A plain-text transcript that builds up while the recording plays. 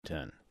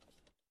Washington.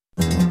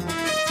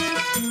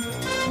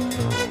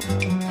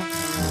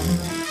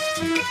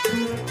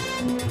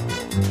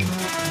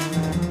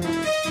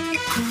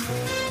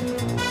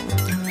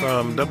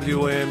 From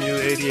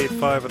WAMU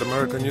 88.5 at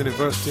American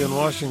University in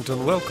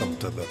Washington, welcome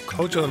to the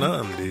Kojo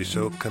Nandi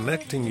Show,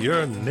 connecting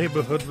your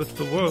neighborhood with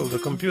the world. The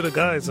computer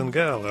guys and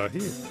gal are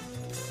here.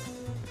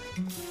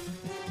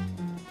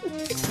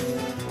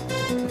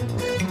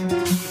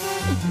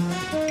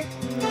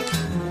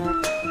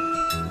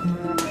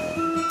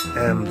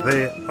 And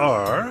they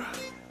are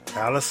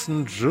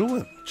Allison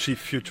Drouin, Chief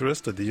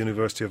Futurist at the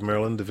University of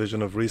Maryland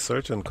Division of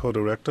Research and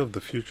Co-Director of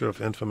the Future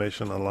of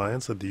Information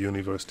Alliance at the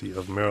University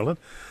of Maryland.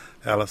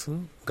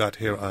 Allison got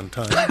here on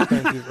time.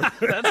 Thank you.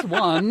 That's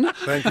one.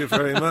 Thank you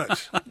very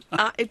much.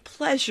 A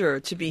pleasure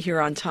to be here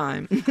on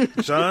time.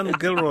 John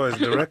Gilroy,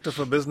 Director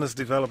for Business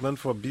Development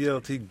for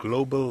BLT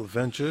Global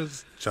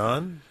Ventures.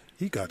 John,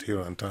 he got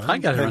here on time. I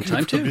got here on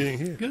time, too. Thank you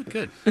for being here.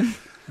 Good.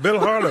 Bill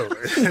Harlow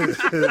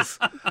is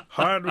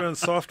hardware and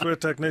software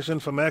technician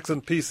for Macs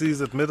and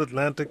PCs at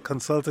Mid-Atlantic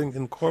Consulting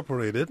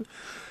Incorporated.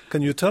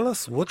 Can you tell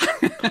us what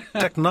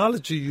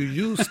technology you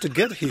used to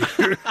get here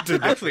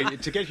today? Actually,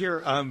 to get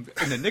here in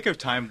the nick of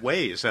time,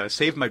 Waze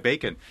saved my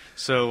bacon.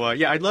 So,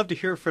 I'd love to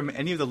hear from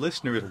any of the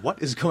listeners what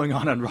is going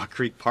on Rock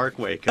Creek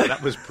Parkway, because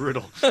that was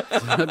brutal.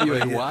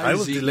 I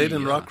was delayed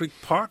in Rock Creek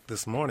Park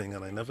this morning,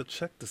 and I never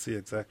checked to see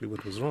exactly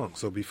what was wrong.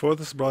 So before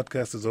this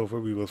broadcast is over,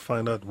 we will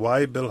find out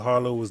why Bill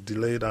Harlow was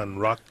delayed on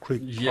Rock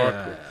Creek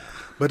Parkway.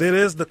 But it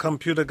is the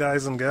computer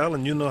guys and gal,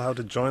 and you know how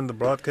to join the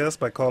broadcast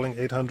by calling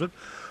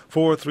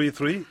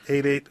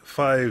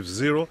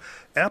 800-433-8850.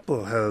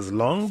 Apple has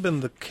long been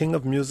the king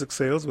of music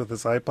sales with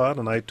its iPod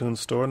and iTunes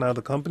Store. Now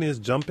the company is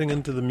jumping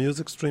into the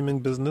music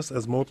streaming business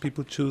as more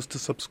people choose to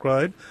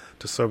subscribe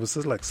to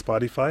services like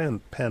Spotify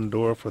and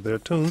Pandora for their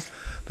tunes.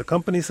 The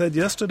company said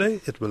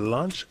yesterday it will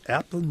launch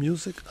Apple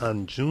Music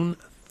on June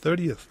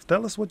 30th.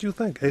 Tell us what you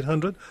think.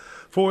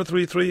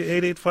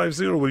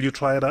 800-433-8850. Will you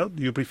try it out?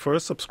 Do you prefer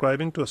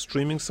subscribing to a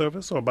streaming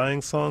service or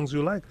buying songs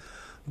you like?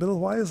 Bill,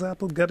 why is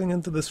Apple getting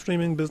into the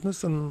streaming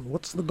business, and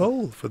what's the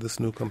goal for this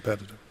new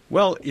competitor?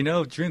 Well,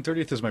 June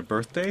 30th is my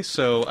birthday,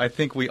 so I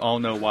think we all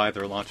know why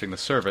they're launching the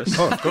service.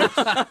 Oh, of course.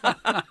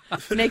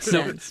 Makes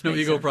sense. No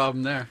ego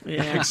problem there.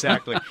 Yeah.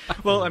 Exactly.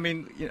 Well, I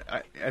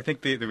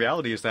think the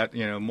reality is that,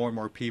 more and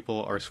more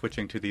people are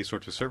switching to these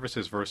sorts of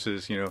services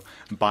versus,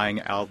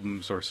 buying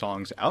albums or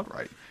songs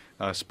outright.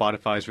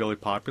 Spotify is really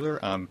popular.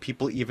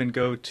 People even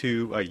go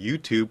to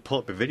YouTube, pull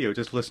up a video,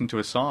 just listen to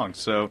a song.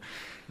 So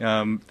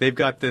they've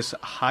got this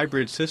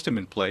hybrid system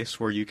in place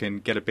where you can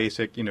get a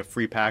basic,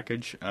 free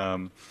package,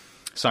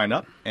 sign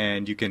up,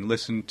 and you can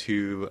listen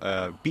to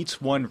Beats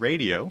One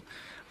Radio,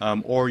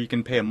 or you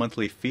can pay a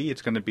monthly fee.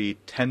 It's going to be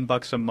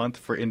 $10 a month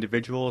for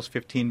individuals,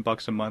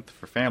 $15 a month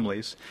for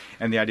families.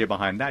 And the idea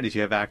behind that is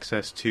you have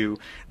access to,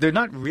 they're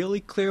not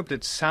really clear, but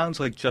it sounds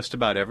like just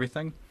about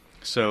everything.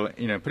 So,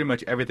 pretty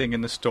much everything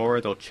in the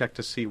store, they'll check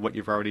to see what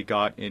you've already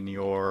got in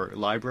your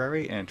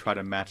library and try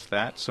to match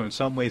that. So in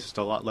some ways, it's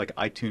a lot like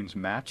iTunes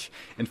Match.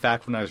 In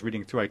fact, when I was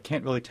reading through, I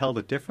can't really tell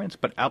the difference,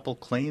 but Apple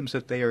claims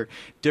that they are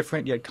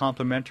different yet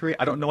complementary.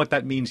 I don't know what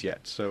that means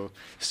yet, so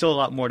still a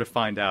lot more to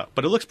find out.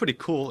 But it looks pretty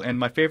cool, and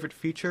my favorite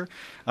feature,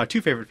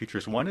 two favorite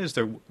features. One is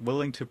they're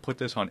willing to put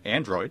this on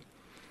Android,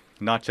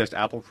 not just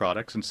Apple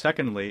products. And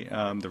secondly,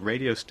 the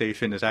radio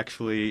station is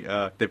actually,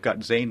 they've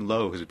got Zane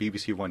Lowe, who's a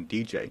BBC One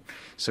DJ.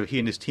 So he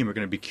and his team are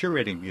going to be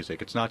curating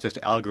music. It's not just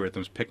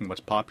algorithms picking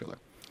what's popular.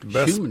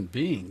 Human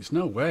beings,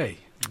 no way.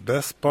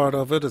 Best part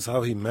of it is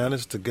how he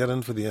managed to get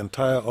in for the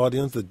entire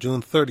audience that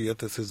June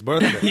 30th is his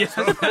birthday. Yes,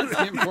 that's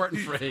the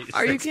important phrase.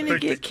 Are you going to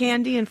get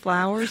candy and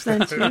flowers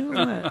then, too?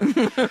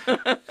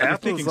 I'm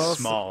thinking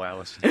small,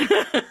 Allison.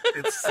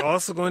 It's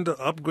also going to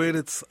upgrade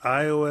its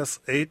iOS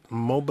 8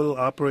 mobile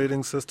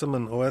operating system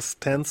and OS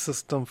 10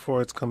 system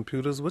for its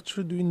computers. What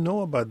should we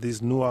know about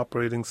these new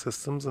operating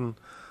systems, and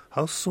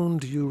how soon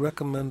do you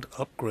recommend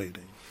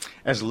upgrading?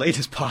 As late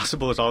as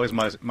possible is always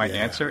my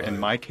answer. Right. In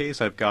my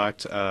case, I've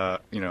got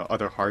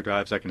other hard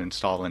drives I can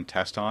install and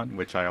test on,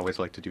 which I always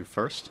like to do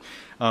first.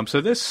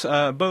 So this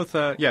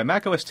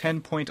macOS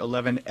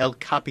 10.11 El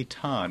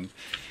Capitan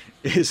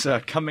is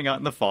coming out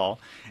in the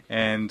fall,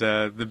 and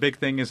the big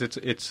thing is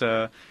it's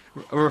a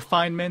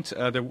refinement.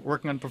 They're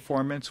working on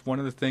performance. One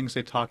of the things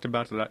they talked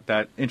about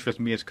that interests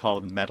me is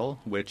called Metal,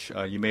 which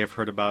you may have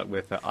heard about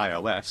with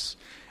iOS.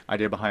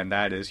 Idea behind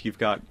that is you've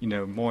got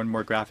more and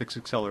more graphics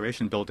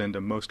acceleration built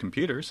into most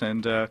computers,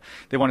 and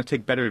they want to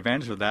take better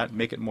advantage of that,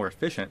 make it more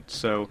efficient.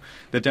 So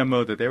the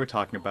demo that they were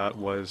talking about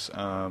was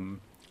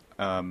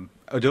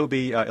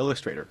Adobe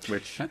Illustrator,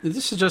 which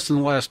this is just in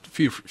the last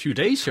few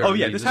days here. Oh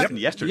yeah, this happened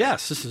yesterday.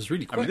 Yes, this is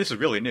really quick. I mean, this is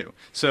really new.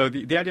 So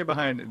the idea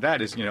behind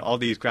that is all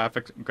these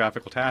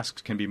graphical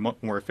tasks can be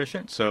more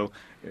efficient. So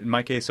in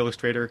my case,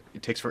 Illustrator,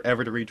 it takes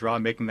forever to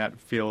redraw, making that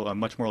feel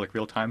much more like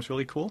real time is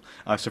really cool.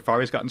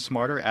 Safari's gotten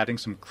smarter, adding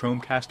some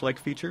Chromecast-like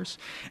features,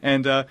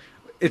 and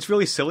It's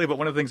really silly, but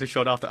one of the things they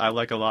showed off that I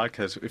like a lot,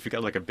 because if you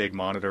got like a big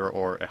monitor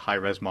or a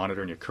high-res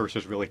monitor and your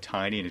cursor's really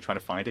tiny and you're trying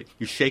to find it,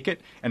 you shake it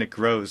and it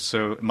grows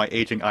so my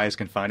aging eyes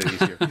can find it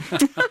easier.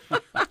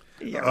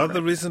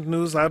 Other recent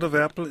news out of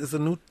Apple is a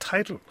new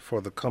title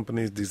for the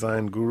company's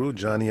design guru,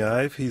 Johnny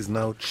Ive. He's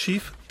now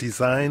Chief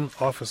Design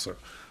Officer,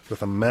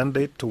 with a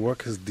mandate to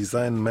work his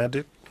design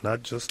magic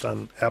not just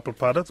on Apple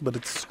products, but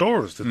its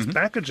stores, its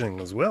packaging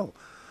as well.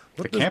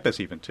 The campus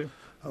even, too.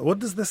 What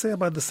does this say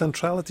about the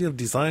centrality of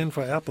design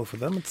for Apple? For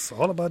them, it's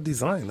all about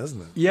design,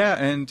 isn't it? Yeah,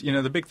 and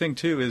the big thing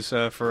too is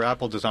for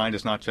Apple, design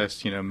is not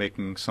just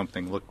making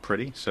something look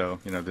pretty. So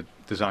the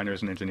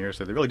designers and engineers,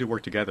 they really do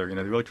work together.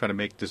 They really try to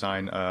make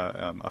design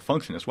a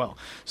function as well.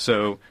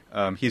 So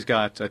he's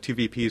got two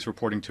VPs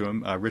reporting to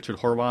him, Richard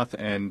Horwath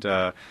and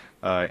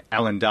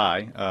Alan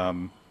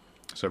Dye.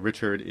 So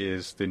Richard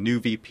is the new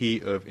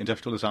VP of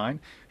Industrial Design.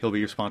 He'll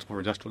be responsible for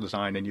Industrial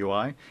Design and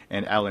UI.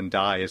 And Alan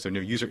Dye is their new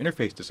User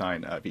Interface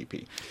Design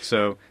VP.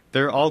 So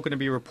they're all going to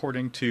be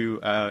reporting to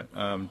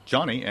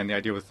Johnny. And the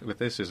idea with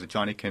this is that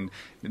Johnny can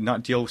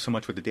not deal so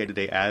much with the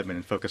day-to-day admin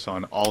and focus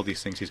on all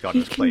these things he's got on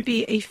his plate. He can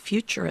be a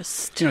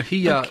futurist.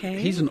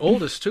 He's an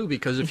oldest, too,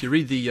 because if you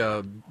read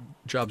the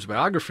Jobs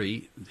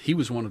biography, he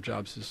was one of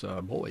Jobs'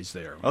 boys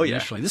there. Oh, yeah.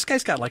 Initially. This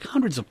guy's got like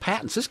hundreds of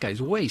patents. This guy's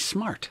way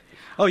smart.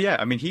 Oh, yeah.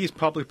 I mean, he's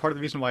probably part of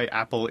the reason why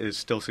Apple is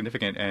still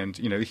significant, and,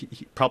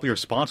 he's probably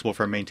responsible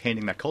for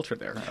maintaining that culture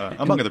there,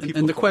 among other people.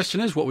 And the question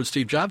is, what would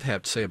Steve Jobs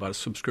have to say about a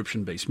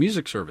subscription-based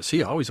music service?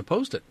 He always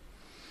opposed it.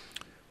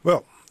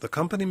 Well, the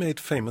company made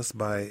famous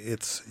by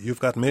its You've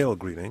Got Mail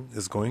greeting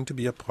is going to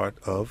be a part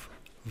of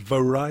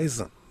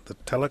Verizon. The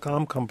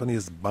telecom company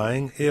is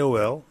buying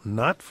AOL,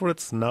 not for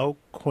its now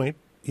quaint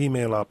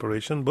email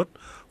operation, but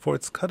for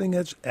its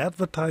cutting-edge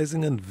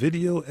advertising and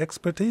video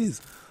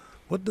expertise.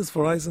 What does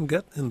Verizon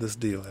get in this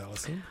deal,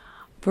 Allison?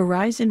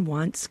 Verizon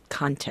wants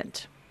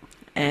content,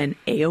 and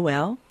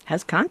AOL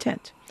has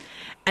content.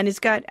 And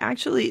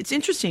it's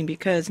interesting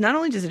because not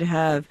only does it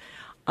have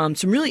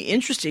some really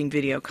interesting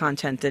video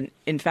content that,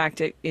 in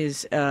fact, it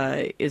is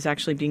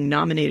actually being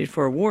nominated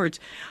for awards,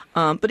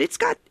 but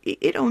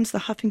it owns the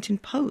Huffington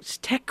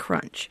Post,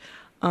 TechCrunch,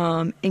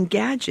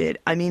 Engadget.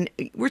 I mean,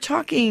 we're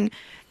talking.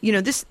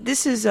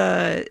 This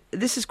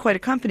is quite a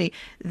company.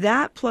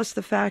 That plus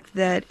the fact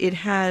that it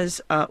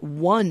has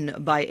One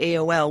by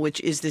AOL,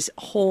 which is this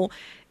whole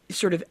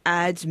sort of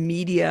ads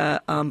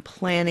media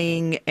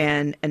planning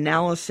and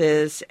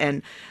analysis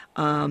and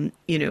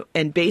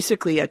and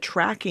basically a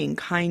tracking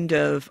kind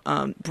of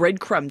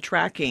breadcrumb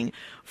tracking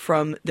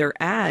from their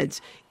ads.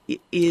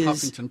 Is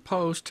Huffington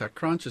Post,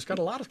 TechCrunch, it's got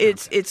a lot of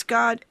content.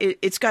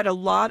 It's got a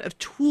lot of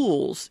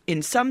tools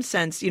in some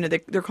sense.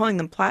 They're calling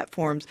them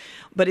platforms,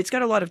 but it's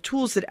got a lot of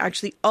tools that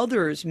actually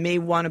others may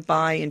want to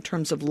buy in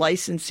terms of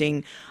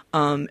licensing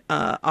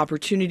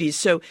opportunities.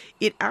 So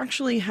it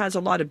actually has a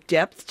lot of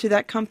depth to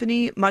that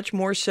company, much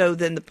more so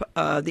than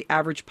the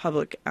average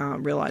public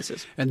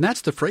realizes. And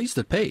that's the phrase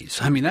that pays.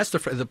 I mean, that's the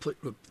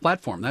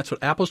platform. That's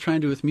what Apple's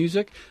trying to do with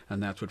music,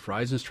 and that's what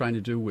Verizon's trying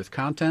to do with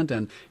content,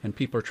 and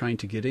people are trying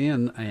to get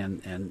in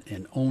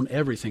and own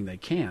everything they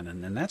can.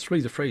 And that's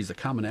really the phrase, the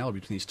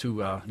commonality between these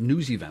two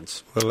news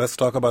events. Well, let's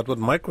talk about what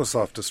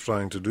Microsoft is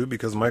trying to do,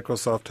 because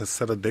Microsoft has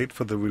set a date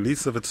for the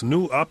release of its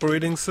new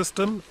operating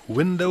system,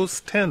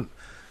 Windows 10,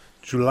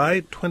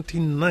 July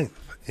 29th.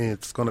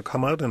 It's going to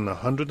come out in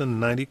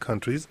 190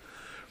 countries.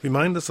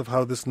 Remind us of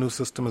how this new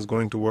system is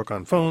going to work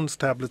on phones,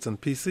 tablets,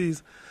 and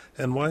PCs,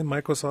 and why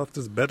Microsoft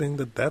is betting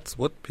that that's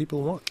what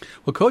people want.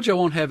 Well, Kojo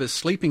won't have his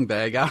sleeping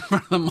bag out in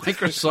front of the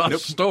Microsoft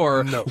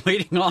store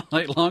waiting all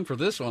night long for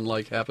this one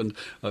like happened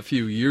a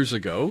few years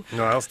ago.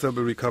 No, I'll still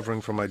be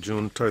recovering from my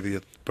June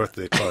 30th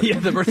birthday party. Yeah,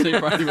 the birthday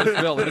party with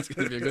Bill. That's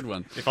going to be a good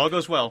one. If all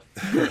goes well.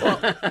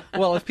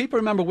 Well, if people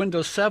remember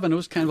Windows 7, it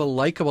was kind of a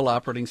likable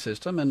operating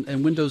system,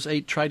 and Windows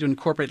 8 tried to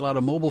incorporate a lot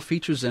of mobile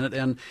features in it,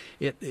 and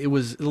it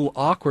was a little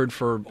awkward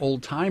for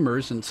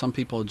old-timers, and some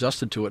people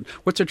adjusted to it.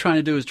 What they're trying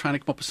to do is trying to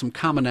come up with some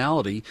commonality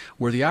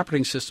where the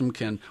operating system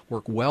can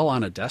work well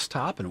on a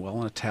desktop and well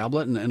on a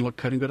tablet and look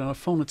cutting good on a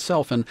phone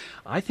itself. And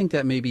I think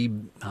that may be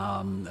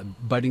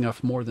biting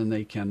off more than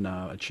they can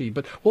achieve.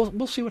 But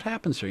we'll see what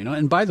happens here,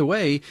 And by the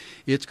way,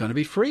 it's going to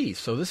be free.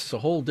 So this is a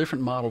whole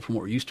different model from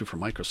what we're used to from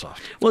Microsoft.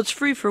 Well, it's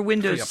free for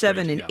Windows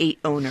 7 and 8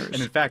 owners.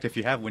 And in fact, if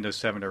you have Windows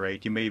 7 or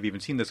 8, you may have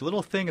even seen this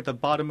little thing at the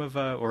bottom of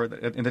or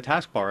in the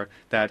taskbar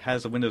that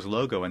has the Windows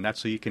logo, and that's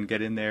so you can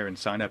get in there and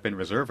sign up and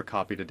reserve a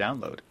copy to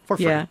download for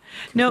free. Yeah.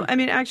 No, I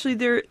mean, actually,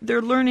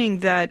 they're learning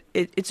that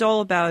it's all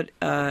about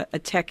a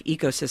tech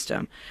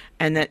ecosystem,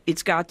 and that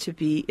it's got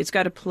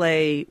to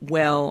play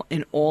well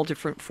in all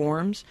different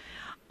forms.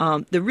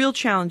 The real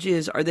challenge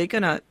is, are they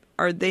going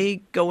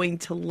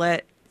to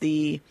let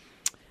the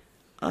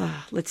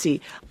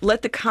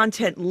let the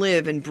content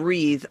live and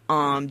breathe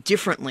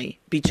differently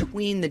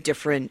between the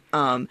different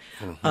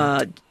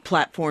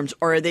platforms,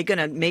 or are they going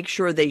to make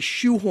sure they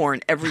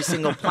shoehorn every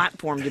single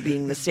platform to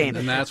being the same?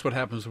 And that's what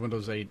happens with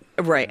Windows 8.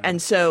 Right.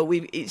 And so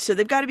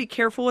they've got to be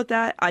careful with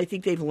that. I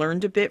think they've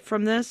learned a bit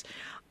from this.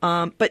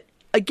 But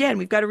again,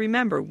 we've got to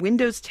remember,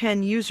 Windows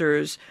 10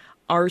 users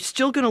are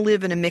still going to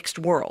live in a mixed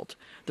world.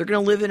 They're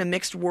going to live in a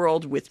mixed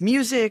world with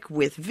music,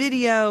 with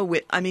video,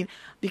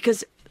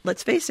 because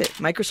let's face it,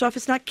 Microsoft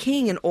is not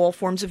king in all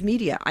forms of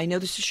media. I know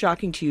this is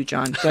shocking to you,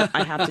 John, but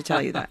I have to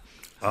tell you that.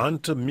 On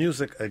to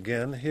music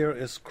again. Here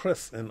is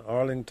Chris in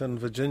Arlington,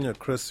 Virginia.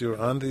 Chris, you're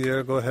on the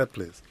air. Go ahead,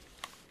 please.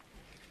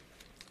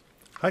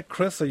 Hi,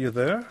 Chris. Are you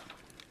there?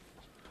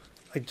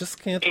 I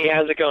just can't... Hey,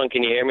 how's it going?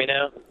 Can you hear me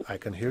now? I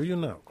can hear you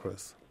now,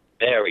 Chris.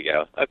 There we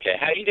go. Okay,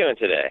 how are you doing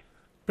today?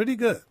 Pretty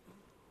good.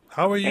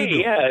 How are you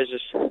doing? Yeah,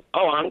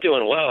 I'm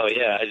doing well.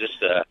 Yeah,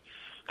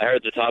 I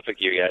heard the topic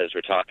you guys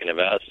were talking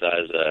about, so I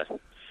was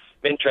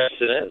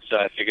interested in it. So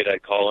I figured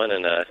I'd call in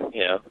and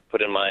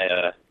put in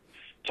my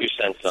 2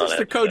 cents on it. Is this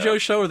the Kojo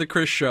show or the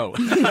Chris show?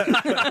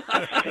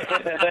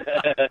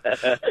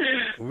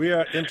 We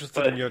are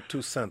interested in your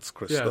 2 cents,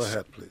 Chris. Yes. Go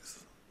ahead,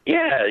 please.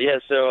 Yeah.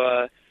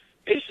 So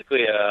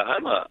basically,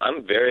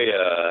 I'm very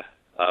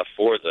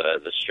for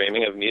the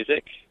streaming of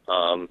music,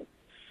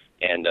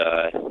 and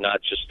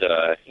not just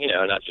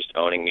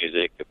owning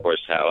music. Of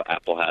course, how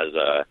Apple has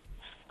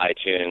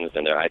iTunes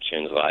and their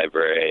iTunes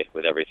library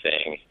with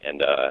everything,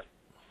 and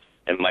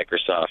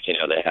Microsoft,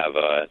 they have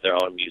their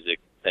own music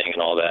thing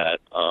and all that.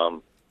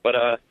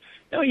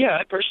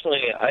 I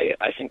personally,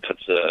 I think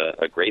that's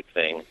a great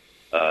thing,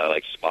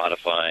 like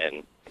Spotify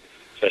and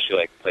especially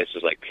like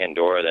places like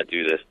Pandora that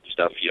do this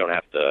stuff. You don't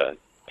have to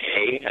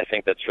pay. I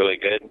think that's really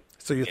good.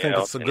 So you think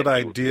it's a good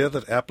idea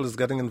that Apple is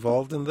getting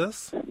involved in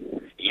this?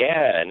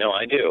 Yeah, no,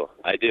 I do.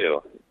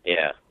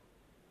 Yeah.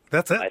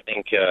 That's it? I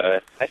think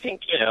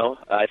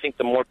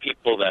the more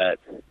people that,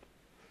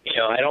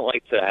 I don't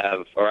like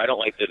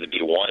there to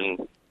be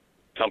one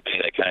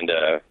company that kind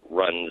of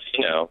runs,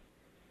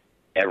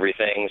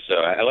 everything. So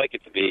I like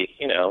it to be,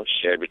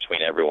 shared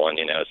between everyone,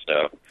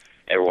 so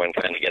everyone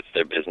kind of gets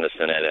their business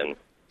in it. And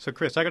So,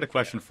 Chris, I got a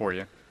question for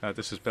you.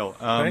 This is Bill.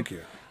 Thank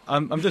you.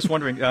 I'm just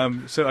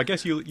wondering, so I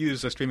guess you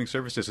use streaming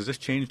services. Has this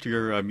changed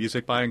your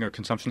music buying or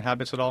consumption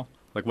habits at all?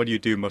 Like, what do you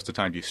do most of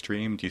the time? Do you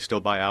stream? Do you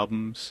still buy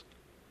albums?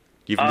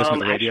 Do you even listen to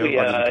the radio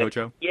other than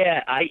Kojo?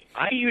 Yeah, I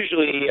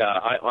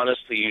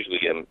honestly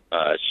usually am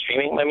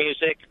streaming my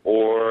music,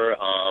 or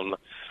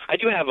I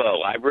do have a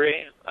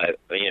library. I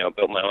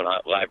built my own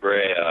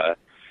library,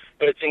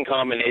 but it's in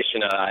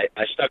combination. I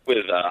stuck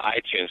with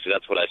iTunes because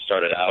that's what I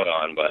started out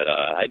on, but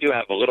I do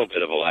have a little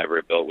bit of a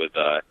library built with.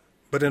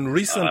 But in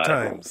recent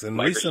times,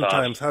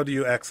 Microsoft. how do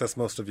you access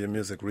most of your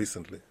music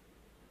recently?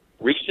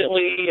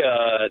 Recently,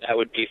 that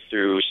would be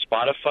through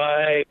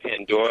Spotify,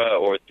 Pandora,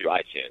 or through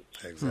iTunes.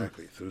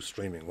 Exactly, through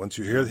streaming. Once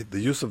you hear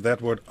the use of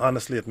that word,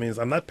 honestly, it means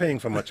I'm not paying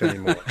for much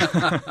anymore.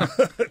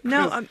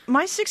 No,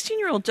 my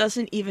 16-year-old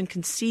doesn't even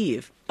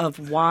conceive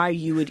of why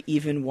you would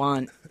even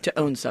want to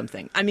own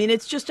something. I mean,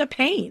 it's just a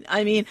pain.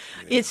 I mean,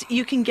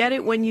 you can get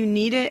it when you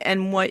need it,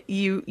 and what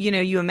you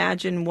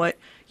imagine what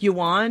you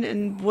want,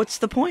 and what's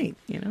the point,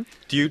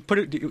 Do you put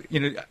it?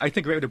 I think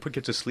a great way to put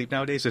kids to sleep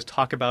nowadays is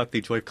talk about the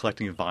joy of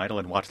collecting vinyl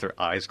and watch their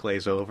eyes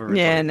glaze over.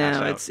 Yeah,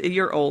 no,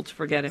 you're old.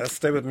 Forget it. Let's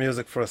stay with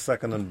music for a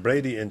second. And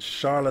Brady in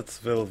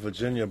Charlottesville,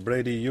 Virginia.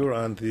 Brady, you're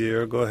on the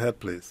air. Go ahead,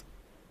 please.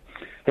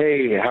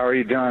 Hey, how are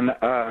you doing?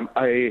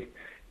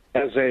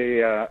 As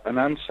an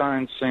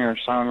unsigned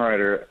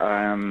singer-songwriter,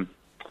 I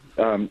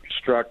am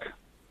struck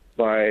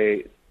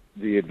by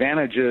the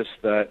advantages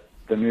that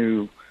the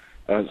new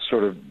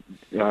sort of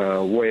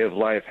way of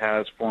life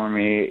has for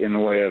me in the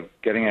way of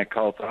getting a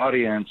cult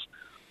audience,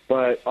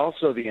 but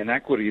also the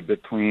inequity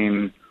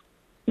between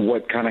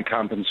what kind of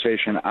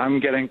compensation I'm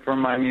getting from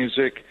my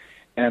music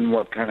and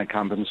what kind of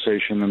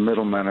compensation the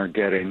middlemen are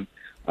getting.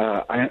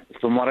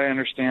 From what I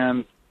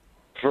understand,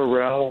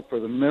 Pharrell, for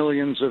the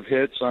millions of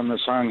hits on the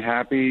song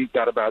Happy,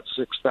 got about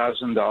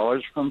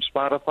 $6,000 from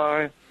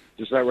Spotify.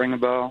 Does that ring a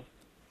bell?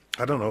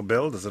 I don't know,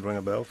 Bill. Does it ring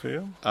a bell for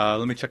you?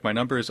 Let me check my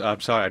numbers.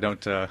 I'm sorry, I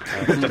don't. It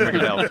doesn't ring a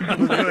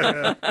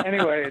bell.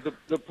 Anyway,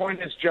 the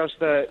point is just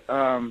that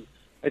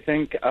I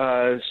think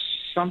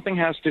something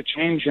has to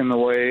change in the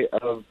way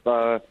of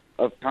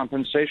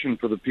compensation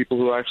for the people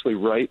who actually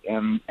write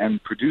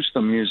and produce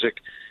the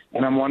music.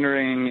 And I'm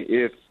wondering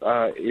if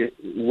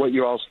what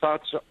you all's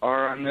thoughts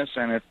are on this,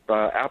 and if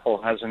Apple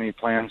has any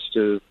plans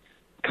to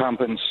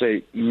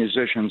compensate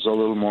musicians a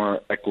little more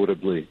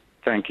equitably.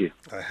 Thank you.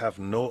 I have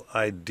no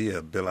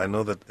idea, Bill. I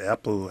know that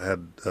Apple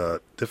had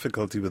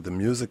difficulty with the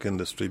music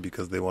industry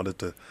because they wanted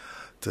to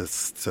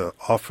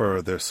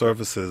offer their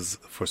services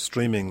for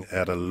streaming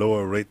at a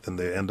lower rate than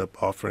they end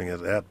up offering it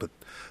at. But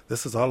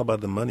this is all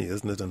about the money,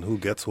 isn't it, and who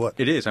gets what?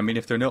 It is. I mean,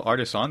 if there are no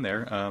artists on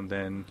there,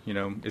 then,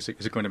 is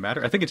it going to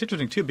matter? I think it's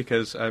interesting, too,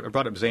 because I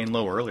brought up Zane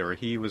Lowe earlier.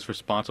 He was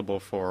responsible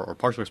for, or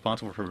partially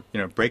responsible for,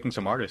 breaking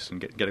some artists and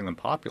getting them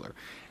popular.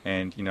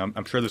 And,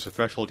 I'm sure there's a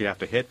threshold you have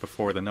to hit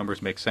before the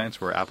numbers make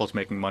sense, where Apple's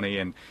making money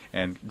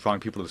and drawing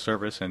people to the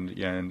service,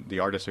 and the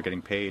artists are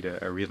getting paid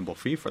a reasonable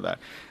fee for that.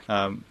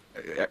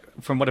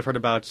 From what I've heard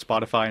about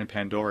Spotify and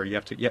Pandora, you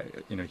have to,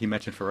 he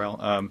mentioned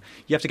Pharrell,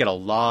 you have to get a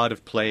lot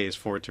of plays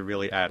for it to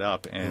really add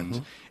up.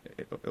 And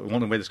the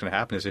only way that's going to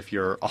happen is if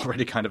you're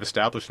already kind of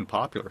established and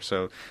popular.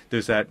 So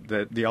there's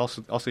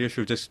also the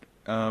issue of just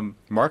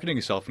marketing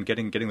yourself and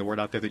getting the word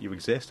out there that you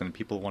exist and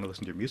people want to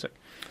listen to your music.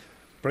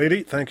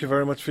 Brady, thank you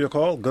very much for your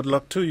call. Good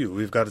luck to you.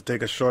 We've got to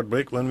take a short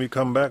break. When we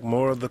come back,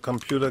 more of the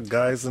computer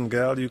guys and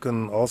gal. You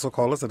can also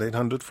call us at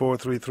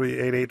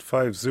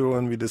 800-433-8850,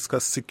 and we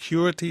discuss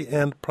security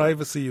and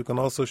privacy. You can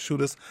also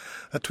shoot us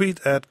a tweet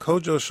at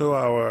Kojo Show.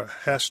 Our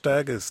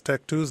hashtag is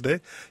Tech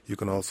Tuesday. You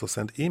can also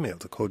send email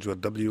to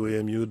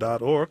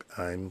kojo@wamu.org.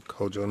 I'm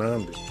Kojo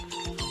Nandi.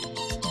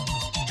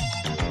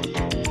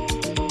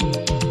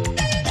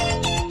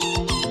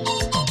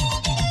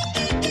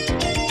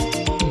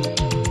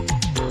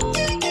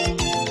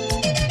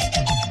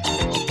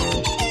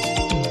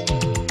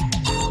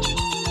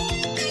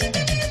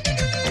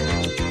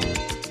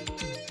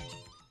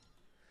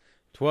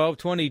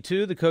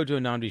 12:22, the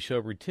Kojo Nandi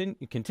Show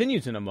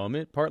continues in a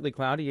moment. Partly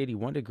cloudy,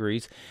 81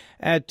 degrees.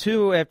 At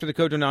 2, after the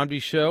Kojo Nandi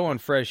Show on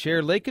Fresh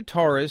Air, late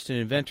guitarist and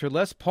inventor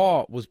Les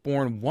Paul was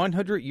born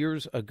 100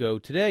 years ago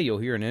today. You'll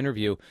hear an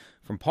interview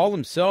from Paul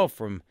himself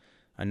from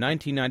a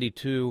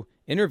 1992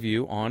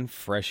 interview on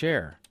Fresh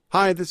Air.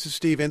 Hi, this is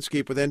Steve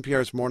Inskeep with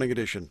NPR's Morning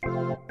Edition.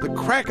 The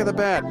crack of the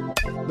bat,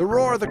 the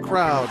roar of the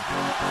crowd,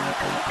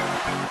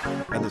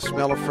 and the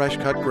smell of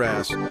fresh-cut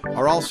grass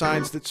are all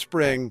signs that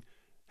spring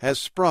has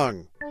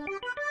sprung.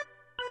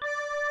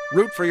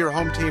 Root for your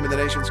home team in the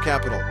nation's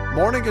capital.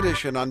 Morning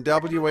Edition on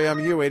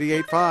WAMU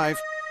 88.5.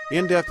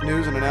 In-depth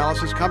news and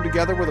analysis come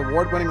together with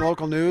award-winning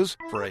local news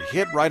for a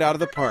hit right out of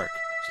the park.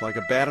 It's like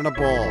a bat in a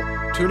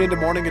ball. Tune into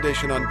Morning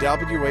Edition on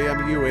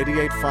WAMU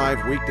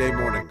 88.5 weekday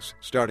mornings,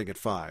 starting at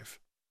 5.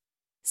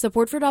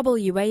 Support for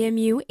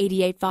WAMU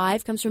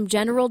 88.5 comes from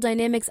General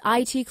Dynamics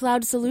IT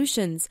Cloud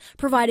Solutions,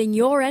 providing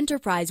your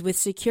enterprise with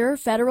secure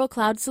federal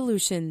cloud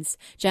solutions.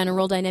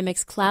 General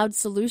Dynamics Cloud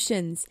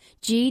Solutions,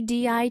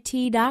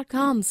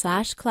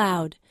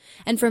 gdit.com/cloud.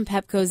 And from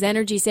Pepco's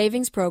Energy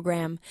Savings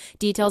Program.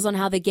 Details on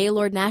how the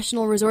Gaylord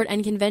National Resort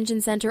and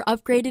Convention Center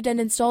upgraded and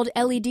installed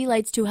LED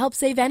lights to help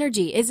save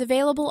energy is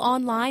available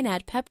online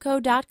at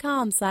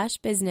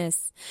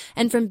pepco.com/business.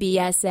 And from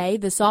BSA,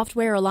 the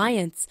Software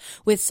Alliance.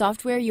 With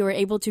software, you are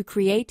able to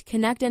create,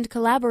 connect, and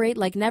collaborate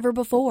like never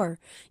before.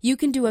 You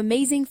can do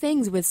amazing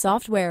things with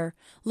software.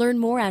 Learn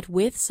more at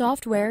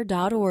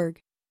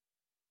withsoftware.org.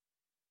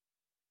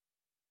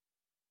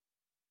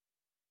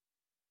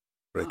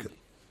 Break it.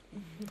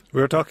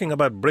 We're talking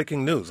about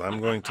breaking news. I'm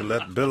going to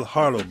let Bill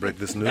Harlow break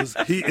this news.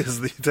 He is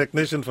the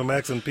technician for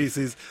Macs and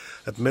PCs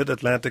at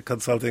Mid-Atlantic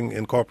Consulting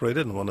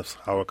Incorporated and one of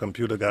our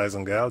computer guys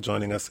and gal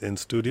joining us in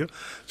studio.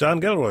 John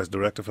Gilroy is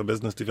Director for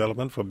Business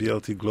Development for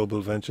BLT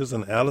Global Ventures,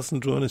 and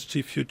Allison Druin is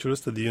Chief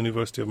Futurist at the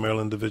University of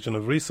Maryland Division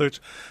of Research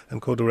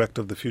and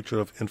Co-Director of the Future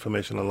of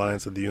Information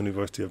Alliance at the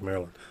University of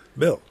Maryland.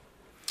 Bill.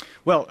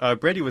 Well,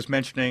 Brady was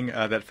mentioning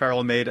that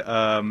Farrell made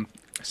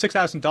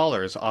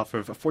 $6,000 off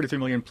of 43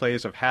 million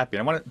plays of Happy.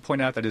 And I want to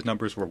point out that his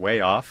numbers were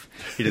way off.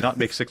 He did not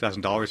make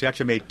 $6,000. He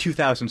actually made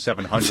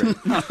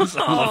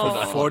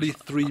 $2,700.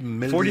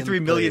 43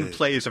 million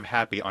plays of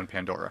Happy on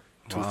Pandora.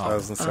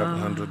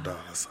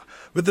 $2,700.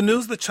 With the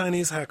news that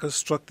Chinese hackers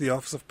struck the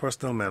Office of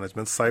Personnel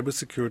Management,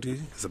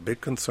 cybersecurity is a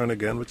big concern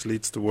again, which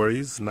leads to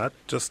worries not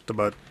just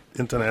about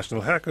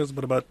international hackers,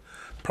 but about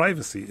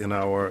privacy in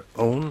our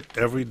own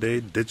everyday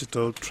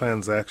digital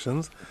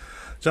transactions.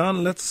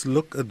 John, let's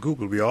look at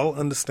Google. We all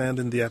understand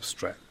in the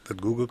abstract that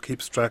Google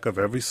keeps track of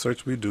every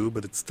search we do,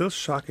 but it's still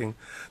shocking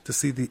to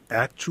see the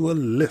actual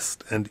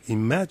list and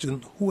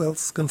imagine who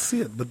else can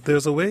see it. But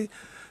there's a way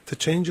to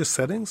change your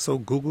settings so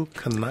Google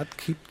cannot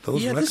keep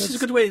those records? This is a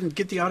good way to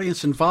get the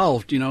audience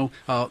involved. You know,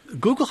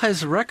 Google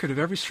has a record of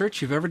every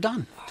search you've ever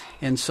done.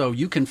 And so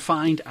you can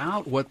find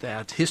out what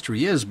that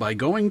history is by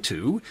going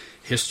to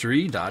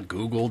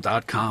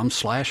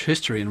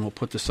history.google.com/history, and we'll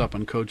put this up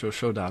on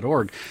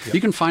kojoshow.org. Yep.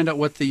 You can find out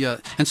what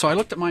the and so I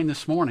looked at mine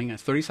this morning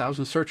at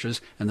 30,000 searches,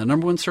 and the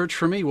number one search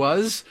for me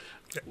was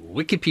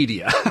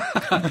Wikipedia.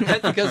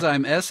 That's because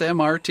I'm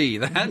SMRT.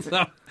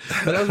 That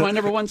was my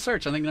number one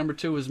search. I think number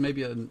two was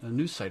maybe a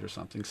news site or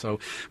something. So,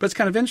 but it's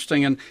kind of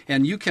interesting,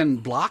 and you can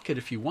block it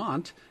if you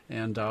want,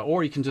 and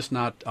or you can just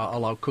not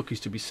allow cookies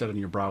to be set in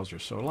your browser.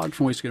 So a lot of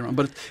different ways to get around.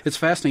 But it's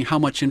fascinating how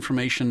much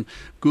information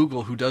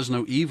Google, who does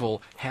no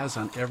evil, has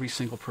on every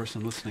single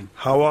person listening.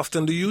 How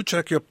often do you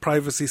check your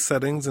privacy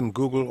settings in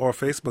Google or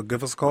Facebook?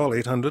 Give us a call,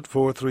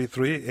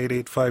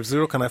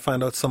 800-433-8850. Can I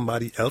find out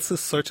somebody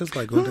else's searches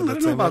by going to that I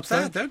don't same know about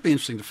website? that. That would be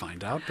interesting to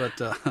find out.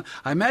 But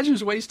I imagine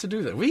there's ways to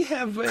do that. We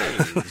have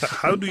ways.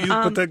 How do you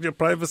protect your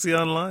privacy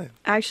online?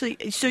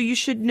 Actually, so you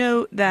should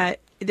know that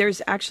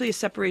there's actually a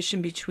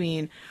separation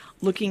between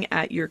looking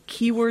at your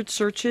keyword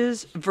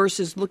searches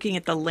versus looking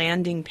at the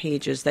landing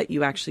pages that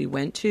you actually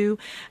went to.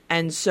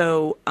 And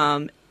so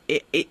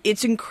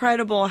it's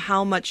incredible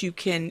how much you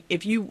can,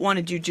 if you want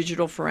to do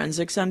digital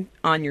forensics on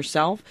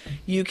yourself,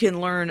 you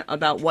can learn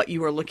about what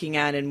you are looking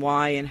at and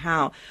why and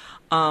how.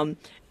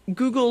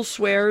 Google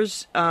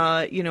swears,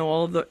 all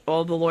the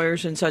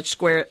lawyers and such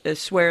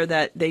swear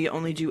that they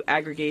only do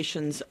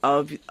aggregations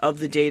of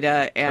the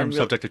data and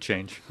subject to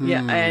change.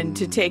 Yeah, and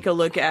to take a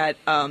look at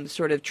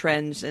sort of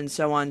trends and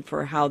so on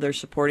for how they're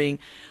supporting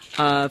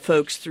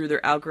folks through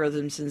their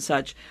algorithms and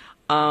such.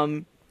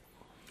 But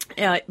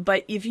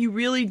if you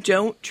really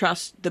don't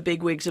trust the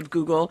bigwigs of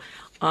Google,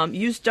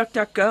 use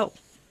DuckDuckGo.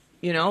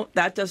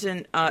 That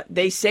doesn't,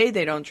 they say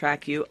they don't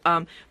track you.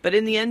 But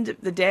in the end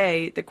of the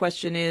day, the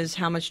question is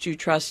how much do you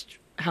trust,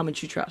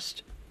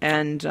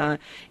 And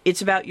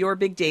it's about your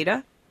big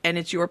data, and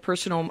it's your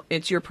personal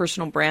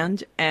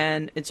brand,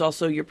 and it's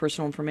also your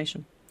personal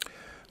information.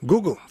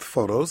 Google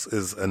Photos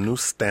is a new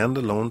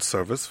standalone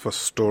service for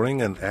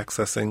storing and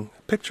accessing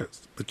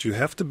pictures. But you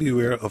have to be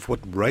aware of what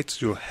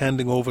rights you're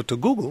handing over to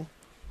Google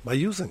by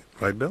using it.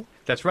 Right, Bill?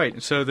 That's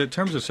right. So the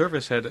terms of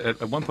service had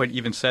at one point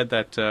even said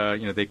that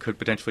they could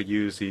potentially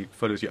use the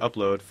photos you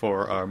upload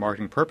for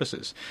marketing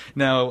purposes.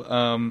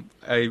 Now,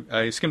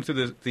 I skimmed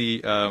through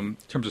the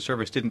terms of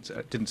service,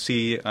 didn't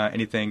see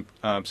anything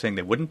saying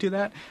they wouldn't do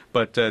that,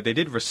 but they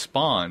did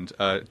respond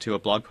to a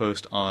blog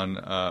post on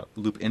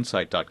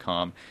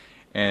loopinsight.com,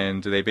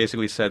 and they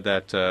basically said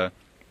that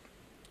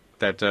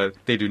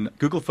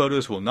Google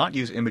Photos will not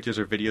use images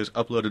or videos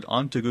uploaded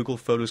onto Google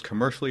Photos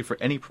commercially for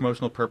any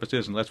promotional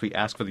purposes unless we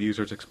ask for the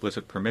user's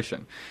explicit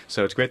permission.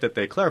 So it's great that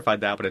they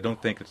clarified that, but I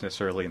don't think it's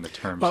necessarily in the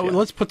terms yet.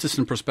 Let's put this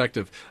in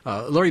perspective.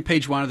 Larry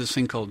Page wanted this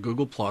thing called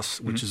Google Plus,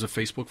 which is a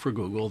Facebook for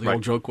Google. The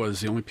old joke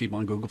was the only people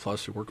on Google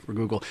Plus who work for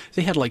Google.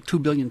 They had like 2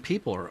 billion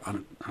people, or I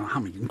don't know how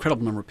many,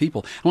 incredible number of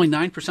people. Only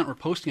 9% were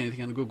posting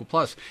anything on Google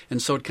Plus,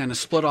 and so it kind of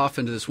split off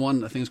into this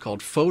one thing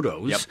called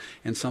Photos,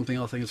 and something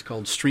else I think it's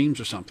called Streams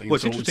or something.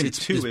 What's interesting it's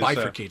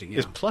bifurcating.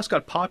 Is Plus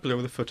got popular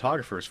with the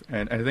photographers,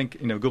 and I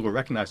think Google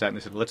recognized that and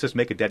they said, let's just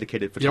make a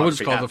dedicated photography we'll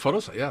just call it the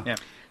Photos. Yeah.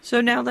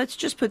 So now let's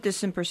just put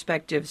this in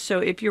perspective. So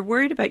if you're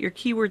worried about your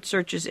keyword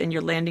searches and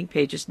your landing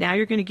pages, now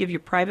you're going to give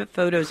your private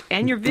photos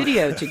and your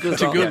video to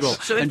Google.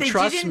 So if they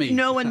didn't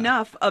know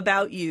enough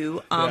about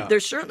you, they're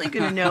certainly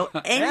going to know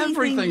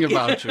everything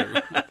about you.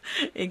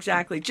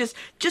 Exactly. Just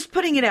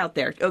putting it out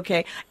there.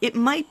 Okay, it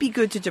might be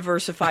good to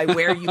diversify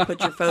where you put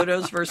your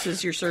photos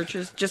versus your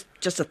searches. Just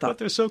a thought. But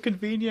they're so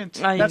convenient.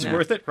 That's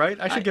worth it, right?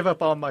 I should give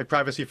up all my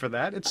privacy for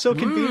that. It's so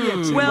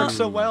convenient. It works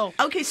so well.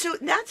 Okay, so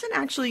that's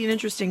actually an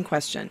interesting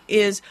question.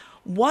 Is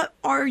what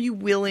are you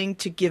willing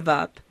to give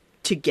up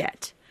to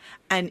get?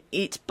 And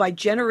it's by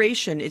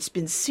generation, it's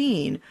been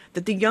seen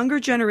that the younger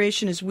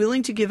generation is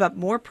willing to give up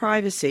more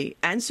privacy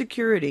and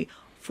security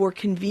for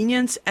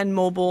convenience and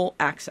mobile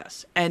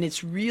access. And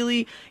it's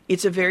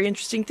a very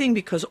interesting thing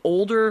because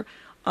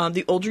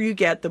the older you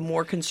get, the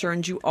more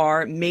concerned you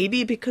are,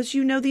 maybe because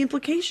you know the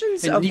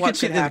implications of what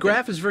could happen. The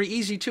graph is very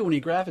easy, too. When you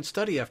graph it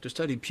study after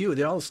study, Pew,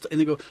 they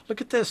go,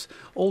 look at this.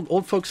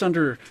 Old folks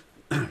under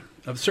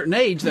of a certain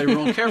age, they're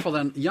more careful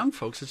than young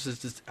folks. It's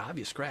just this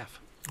obvious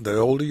graph. The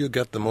older you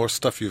get, the more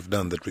stuff you've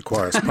done that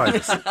requires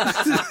privacy.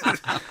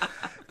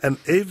 An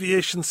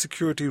aviation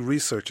security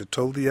researcher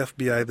told the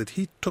FBI that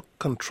he took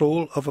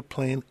control of a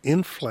plane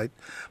in flight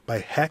by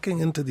hacking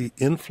into the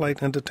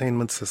in-flight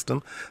entertainment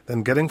system,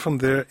 then getting from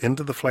there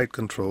into the flight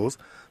controls.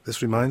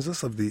 This reminds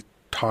us of the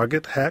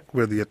Target hack,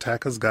 where the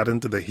attackers got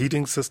into the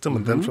heating system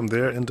and then from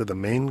there into the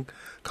main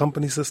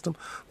company system.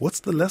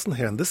 What's the lesson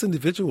here? And this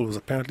individual was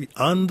apparently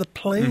on the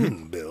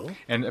plane, Bill.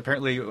 And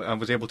apparently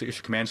was able to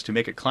issue commands to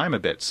make it climb a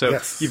bit. So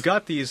you've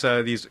got these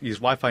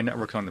Wi-Fi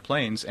networks on the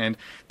planes, and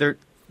they're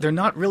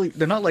not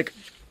like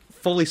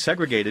fully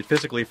segregated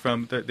physically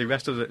from the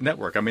rest of the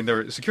network. I mean, there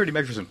are security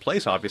measures in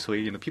place,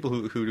 obviously. People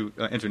who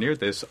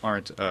engineered this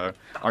aren't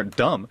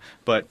dumb,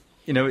 but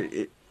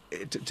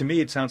to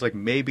me, it sounds like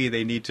maybe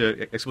they need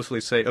to explicitly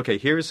say, okay,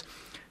 here's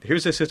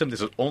this system. This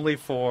is only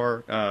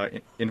for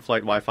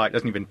in-flight Wi-Fi. It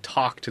doesn't even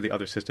talk to the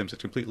other systems.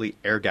 It's completely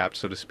air-gapped,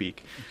 so to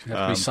speak. You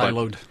have to be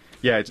siloed.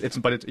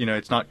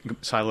 It's not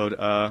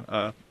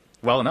siloed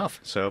well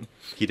enough. So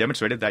he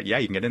demonstrated that, you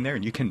can get in there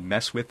and you can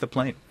mess with the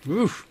plane.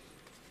 Oof.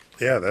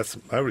 Yeah, that's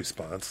my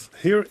response.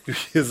 Here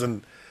is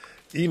an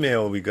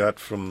email we got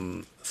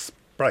from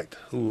Sprite,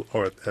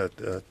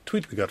 a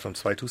tweet we got from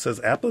Sprite, who says,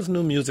 Apple's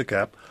new music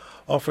app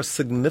offers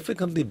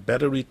significantly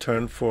better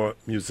return for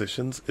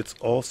musicians. It's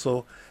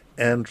also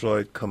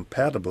Android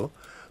compatible.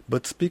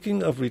 But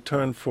speaking of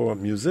return for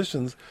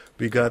musicians,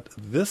 we got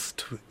this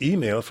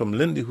email from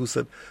Lindy who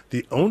said,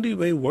 the only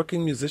way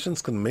working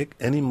musicians can make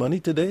any money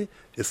today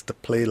is to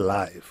play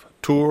live.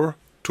 Tour.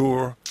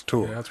 Yeah, that's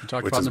what we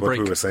talked which about is in the what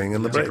break. we were saying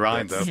in the break. It's a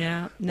grind, though.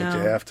 Yeah, no. What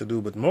you have to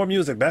do. But more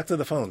music. Back to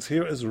the phones.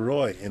 Here is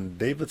Roy in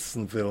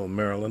Davidsonville,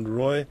 Maryland.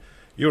 Roy,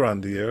 you're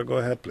on the air. Go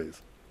ahead,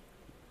 please.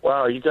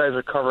 Wow, you guys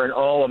are covering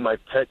all of my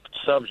pet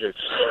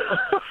subjects.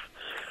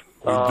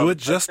 We do it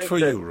just for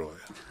you, Roy.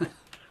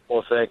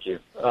 Well, thank you.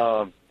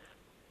 The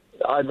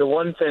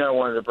one thing I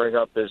wanted to bring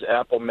up is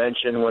Apple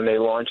mentioned when they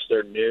launched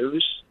their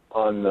news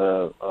on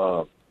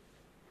the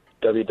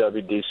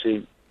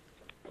WWDC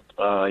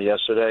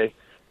yesterday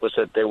was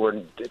that they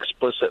were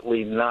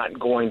explicitly not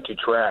going to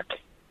track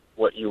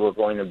what you were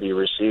going to be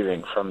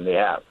receiving from the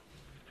app.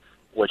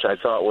 which I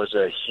thought was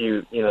a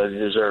huge, they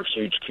deserve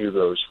huge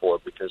kudos for,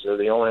 because they're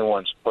the only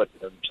ones putting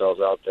themselves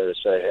out there to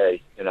say,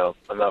 hey, enough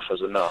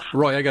is enough.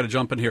 Roy, I got to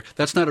jump in here.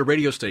 That's not a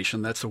radio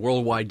station. That's the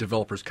Worldwide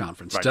Developers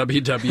Conference, right.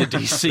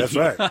 WWDC. That's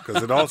right,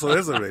 because it also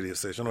is a radio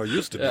station, or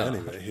used to be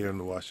anyway, here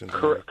in Washington.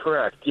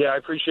 Correct. Yeah, I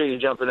appreciate you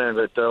jumping in,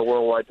 but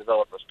Worldwide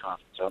Developers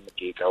Conference, I'm a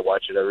geek. I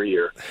watch it every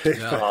year.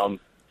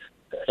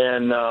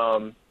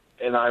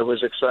 And I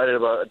was excited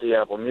about the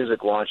Apple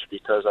Music launch,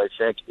 because I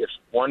think if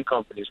one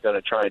company is going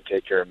to try and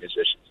take care of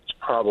musicians, it's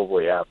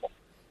probably Apple.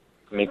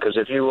 I mean, because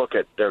if you look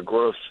at their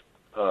growth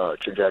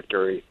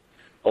trajectory,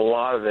 a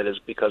lot of it is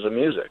because of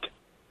music.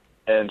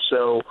 And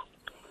so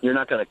you're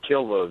not going to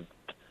kill the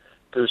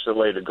goose that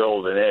laid the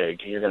golden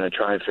egg. You're going to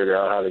try and figure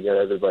out how to get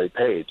everybody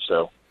paid.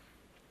 So,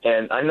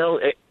 and I know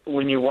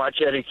when you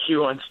watch Eddie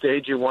Q on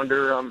stage, you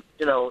wonder,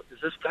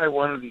 is this guy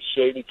one of these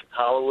shady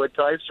Hollywood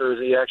types, or is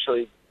he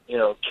actually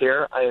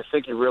care? I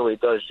think he really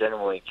does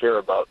genuinely care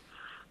about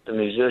the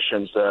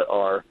musicians that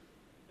are,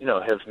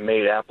 have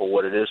made Apple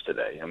what it is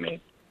today. I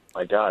mean,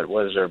 my God,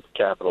 what is their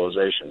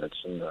capitalization? It's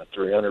in the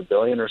 $300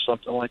 billion or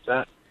something like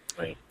that.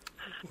 I mean,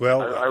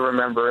 I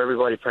remember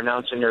everybody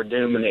pronouncing their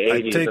doom in the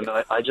 80s, and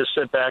I just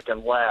sit back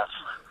and laugh.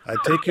 I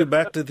take you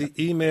back to the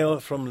email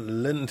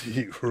from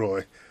Lindy,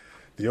 Roy.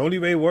 The only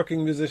way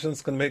working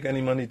musicians can make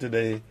any money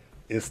today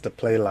is to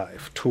play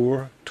live.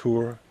 Tour,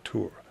 tour,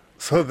 tour.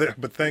 So there,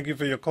 but thank you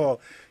for your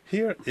call.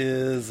 Here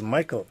is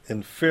Michael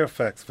in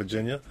Fairfax,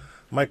 Virginia.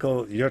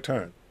 Michael, your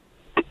turn.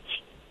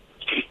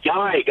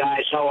 Hi,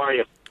 guys. How are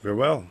you? We're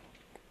well.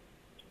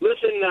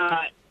 Listen,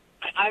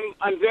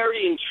 I'm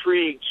very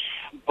intrigued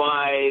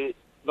by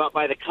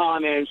the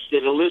comments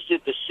that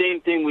elicit the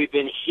same thing we've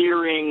been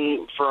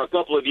hearing for a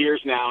couple of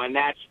years now, and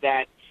that's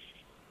that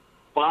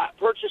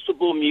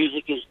purchasable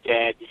music is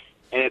dead,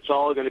 and it's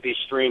all going to be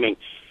streaming.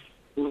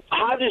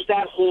 How does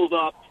that hold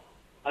up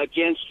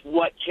against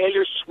what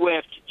Taylor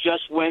Swift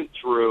just went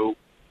through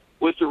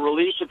with the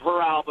release of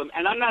her album?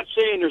 And I'm not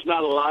saying there's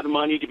not a lot of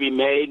money to be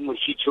made when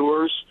she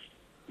tours,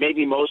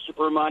 maybe most of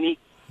her money,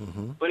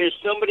 but is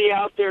somebody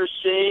out there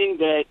saying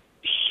that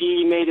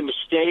she made a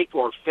mistake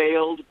or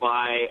failed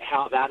by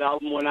how that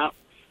album went out?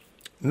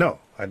 No,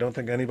 I don't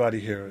think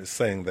anybody here is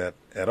saying that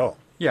at all.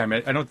 Yeah, I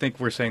mean, I don't think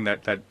we're saying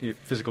that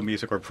physical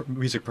music or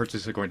music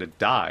purchases are going to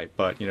die,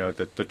 but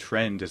the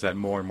trend is that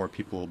more and more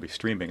people will be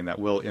streaming, and that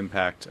will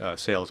impact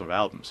sales of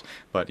albums.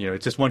 But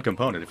it's just one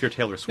component. If you're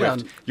Taylor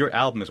Swift, your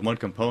album is one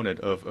component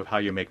of how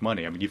you make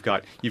money. I mean, you've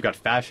got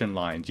fashion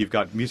lines, you've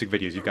got music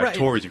videos, you've got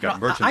tours, you've got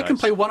merchandise. I can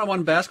play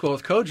one-on-one basketball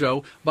with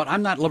Kojo, but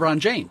I'm not LeBron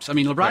James. I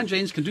mean, LeBron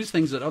James can do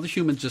things that other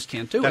humans just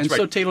can't do,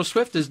 so Taylor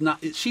Swift is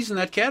not. She's in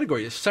that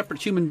category, a separate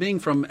human being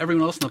from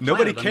everyone else on the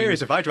planet. Nobody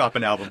cares if I drop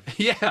an album.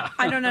 Yeah,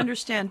 I don't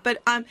understand.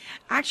 But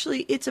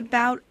actually, it's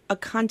about a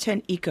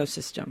content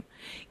ecosystem.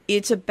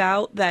 It's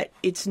about that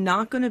it's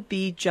not going to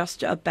be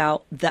just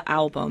about the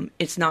album.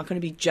 It's not going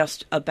to be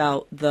just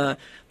about the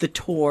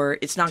tour.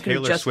 It's not going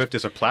to Taylor Swift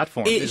is a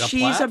platform.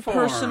 She's a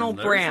personal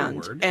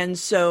brand. And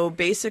so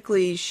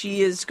basically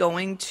she is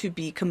going to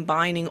be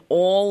combining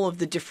all of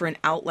the different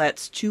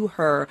outlets to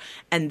her,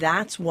 and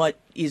that's what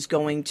is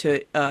going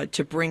to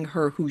bring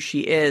her who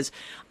she is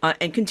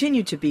and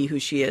continue to be who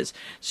she is.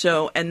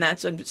 So, and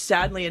that's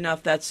sadly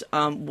enough, that's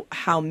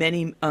how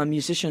many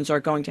musicians are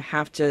going to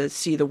have to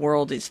see the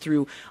world, is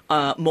through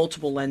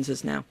multiple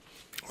lenses now.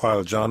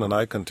 While John and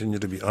I continue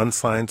to be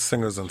unsigned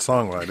singers and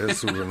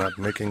songwriters who are not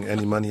making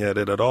any money at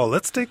it at all,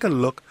 let's take a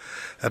look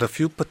at a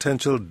few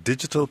potential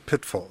digital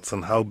pitfalls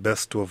and how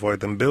best to avoid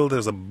them. Bill,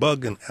 there's a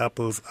bug in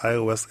Apple's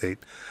iOS 8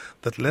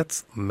 that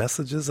lets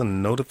messages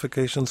and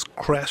notifications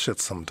crash it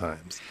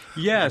sometimes.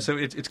 Yeah, so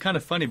it's kind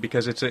of funny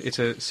because it's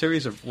a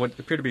series of what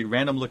appear to be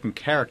random-looking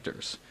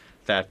characters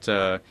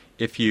that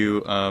if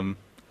you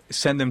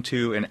send them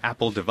to an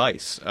Apple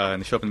device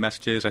and they show up in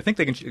messages. I think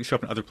they can show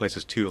up in other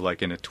places too,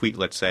 like in a tweet,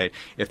 let's say,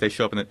 if they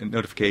show up in the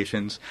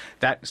notifications.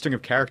 That string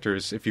of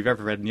characters, if you've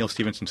ever read Neil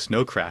Stephenson's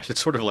Snow Crash, it's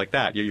sort of like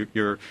that.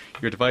 Your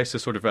device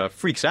just sort of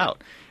freaks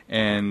out.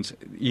 And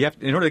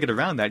in order to get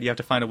around that, you have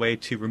to find a way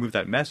to remove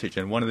that message.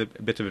 And one of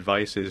the bits of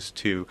advice is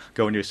to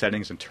go into your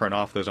settings and turn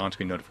off those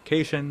on-screen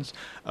notifications.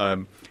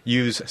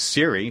 Use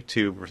Siri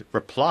to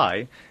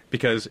reply,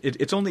 because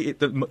it's only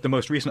the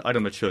most recent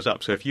item that shows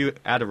up. So if you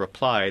add a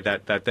reply,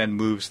 that then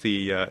moves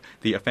the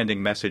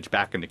offending message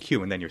back in the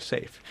queue, and then you're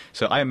safe.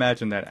 So I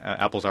imagine that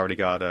Apple's already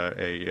got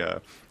a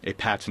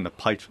patch in the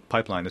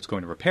pipeline that's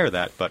going to repair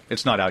that, but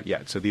it's not out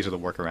yet. So these are the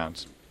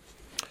workarounds.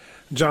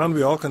 John,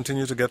 we all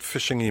continue to get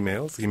phishing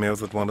emails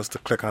that want us to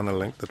click on a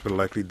link that will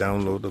likely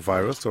download a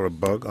virus or a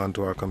bug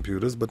onto our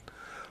computers. But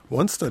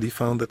one study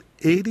found that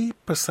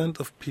 80%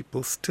 of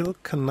people still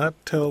cannot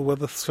tell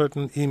whether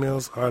certain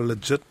emails are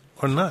legit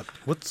or not.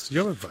 What's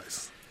your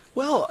advice?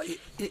 Well,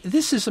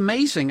 this is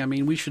amazing. I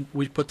mean,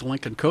 we put the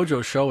link in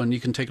Kojo's show, and you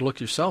can take a look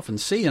yourself and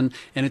see. And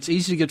it's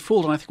easy to get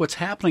fooled. And I think what's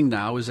happening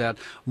now is that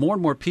more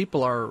and more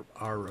people are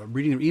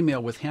reading their email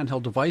with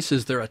handheld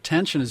devices. Their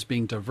attention is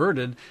being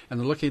diverted, and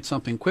they're looking at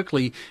something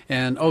quickly.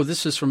 And, oh,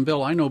 this is from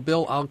Bill. I know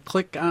Bill. I'll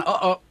click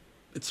on,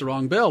 it's the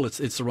wrong Bill, it's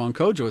the wrong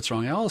Kojo, it's the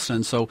wrong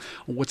Allison. So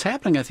what's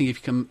happening, I think, if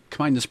you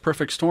combine this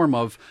perfect storm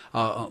of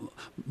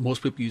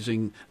most people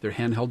using their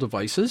handheld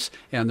devices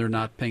and they're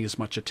not paying as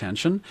much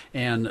attention,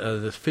 and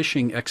the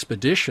phishing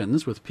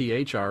expeditions with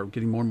PH are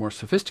getting more and more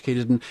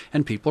sophisticated,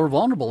 and people are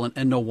vulnerable.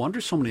 And no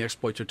wonder so many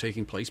exploits are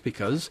taking place,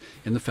 because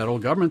in the federal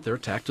government they're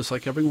attacked just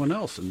like everyone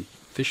else, and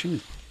phishing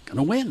is going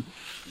to win.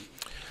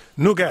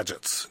 New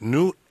gadgets,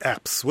 new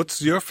apps.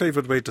 What's your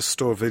favorite way to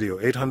store video?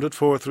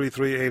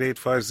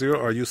 800-433-8850.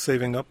 Are you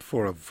saving up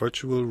for a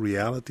virtual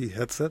reality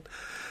headset?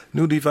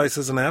 New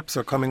devices and apps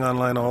are coming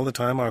online all the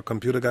time. Our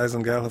computer guys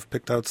and gal have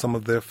picked out some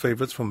of their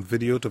favorites, from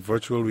video to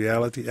virtual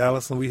reality.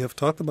 Allison, we have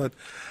talked about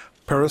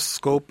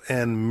Periscope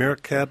and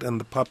Meerkat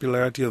and the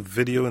popularity of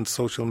video and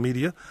social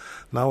media.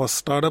 Now a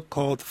startup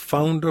called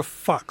Founder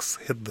Fox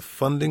hit the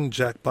funding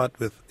jackpot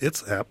with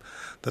its app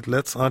that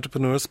lets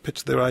entrepreneurs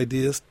pitch their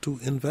ideas to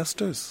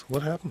investors.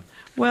 What happened?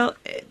 Well,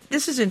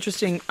 this is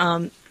interesting.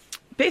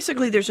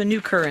 Basically, there's a new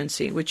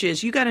currency, which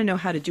is you got to know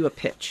how to do a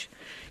pitch.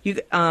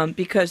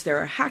 Because there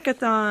are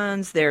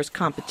hackathons, there's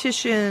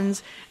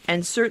competitions,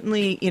 and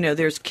certainly,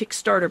 there's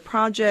Kickstarter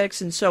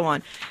projects and so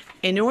on.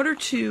 In order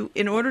to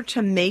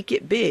make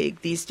it big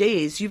these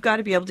days, you've got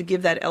to be able to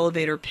give that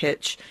elevator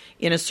pitch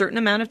in a certain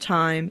amount of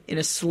time, in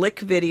a slick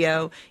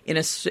video, right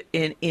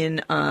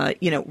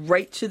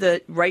to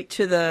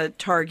the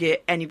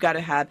target, and you've got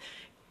to have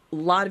a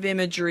lot of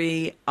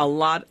imagery, a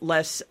lot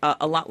less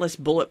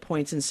bullet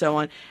points, and so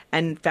on.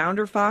 And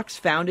Founder Fox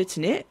found its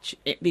niche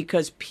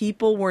because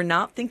people were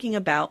not thinking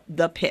about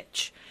the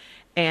pitch,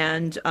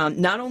 and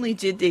not only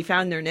did they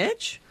find their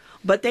niche,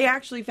 but they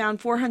actually found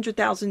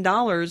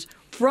 $400,000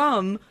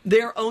 from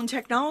their own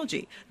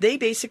technology. They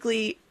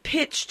basically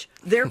pitched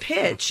their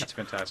pitch. That's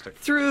fantastic.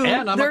 Through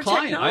and I'm their a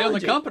client. technology. I own the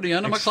company,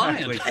 and I'm a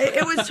client.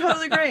 It was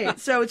totally great.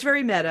 So it's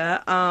very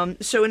meta.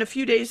 So in a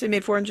few days, they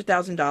made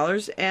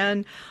 $400,000,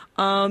 and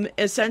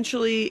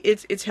essentially,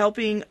 it's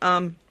helping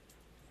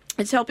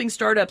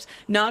startups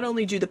not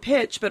only do the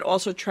pitch but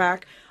also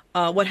track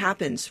what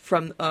happens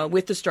from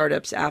with the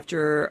startups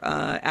after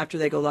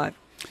they go live.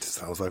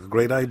 Sounds like a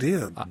great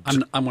idea.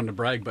 I'm one to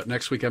brag, but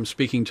next week I'm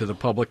speaking to the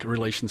Public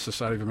Relations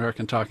Society of America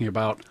and talking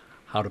about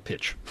how to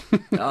pitch.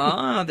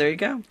 There you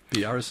go.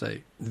 The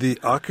RSA. The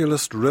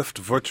Oculus Rift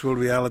virtual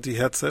reality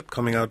headset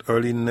coming out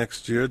early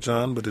next year,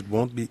 John, but it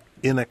won't be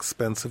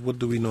inexpensive. What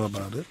do we know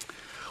about it?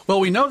 Well,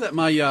 we know that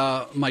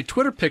my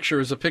Twitter picture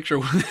is a picture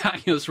with the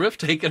Oculus Rift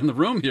taken in the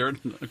room here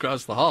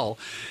across the hall.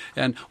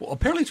 And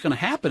apparently what's going to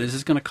happen is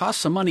it's going to cost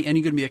some money, and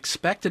you're going to be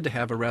expected to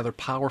have a rather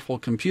powerful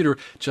computer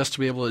just to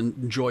be able to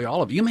enjoy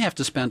all of it. You may have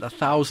to spend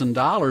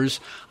 $1,000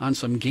 on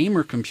some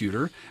gamer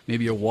computer,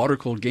 maybe a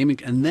water-cooled gaming,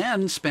 and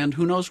then spend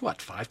who knows what,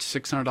 $500 to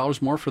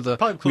 $600 more for the...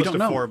 Probably close to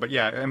 $400, but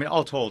yeah, I mean,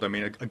 all told, I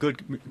mean, a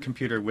good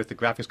computer with the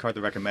graphics card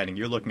they're recommending,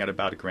 you're looking at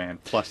about $1,000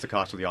 plus the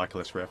cost of the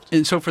Oculus Rift.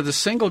 And so for the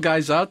single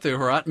guys out there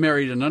who are not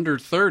married and under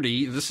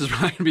 30, this is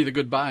going to be the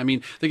good buy. I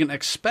mean, they can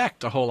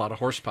expect a whole lot of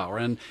horsepower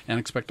and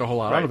expect a whole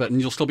lot out of it, and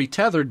you'll still be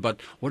tethered,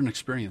 but what an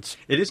experience.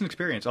 It is an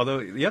experience,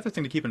 although the other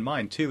thing to keep in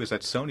mind, too, is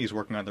that Sony's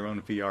working on their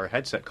own VR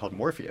headset called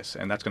Morpheus,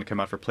 and that's going to come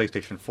out for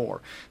PlayStation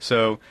 4.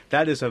 So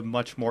that is a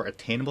much more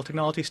attainable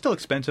technology. Still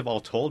expensive, all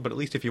told, but at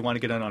least if you want to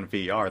get in on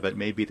VR, that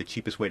may be the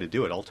cheapest way to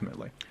do it,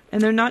 ultimately.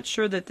 And they're not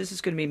sure that this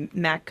is going to be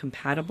Mac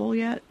compatible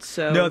yet,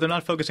 so... No, they're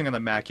not focusing on the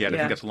Mac yet. I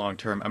think that's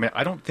long-term. I mean,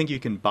 I don't think you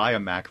can buy a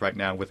Mac right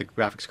now with a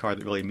graphics card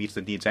that really meets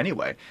the needs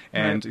anyway.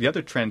 And the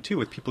other trend, too,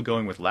 with people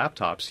going with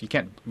laptops, you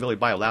can't really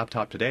buy a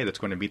laptop today that's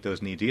going to meet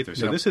those needs either.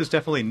 So this is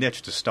definitely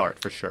niche to start,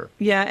 for sure.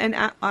 Yeah, and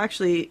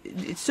actually,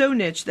 it's so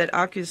niche that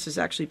Oculus is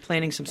actually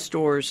planning some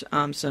stores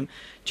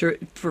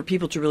for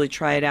people to really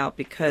try it out,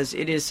 because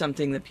it is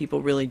something that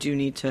people really do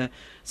need to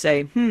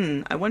say,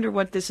 I wonder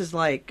what this is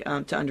like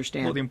to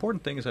understand. Well, the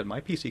important thing is that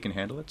my PC can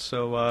handle it,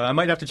 so I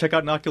might have to check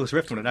out an Oculus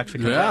Rift when it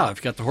actually comes out. Yeah, if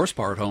you've got the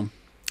horsepower at home.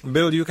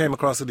 Bill, you came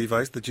across a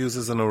device that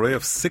uses an array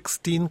of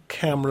 16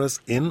 cameras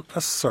in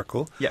a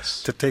circle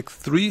to take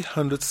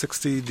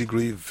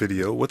 360-degree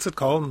video. What's it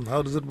called, and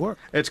how does it work?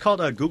 It's called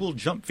Google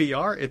Jump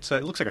VR. It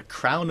looks like a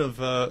crown of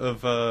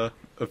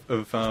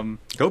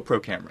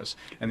GoPro cameras,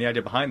 and the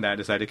idea behind that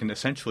is that it can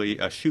essentially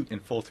shoot in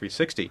full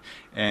 360,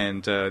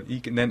 and you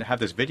can then have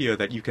this video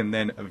that you can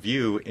then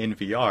view in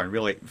VR and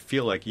really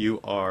feel like you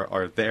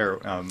are there.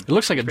 It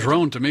looks like a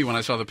drone to me when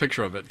I saw the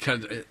picture of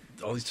it.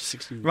 All these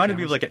 16 reminded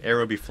me of like an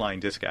Aerobee flying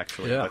disc,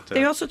 actually. Yeah. But,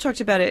 they also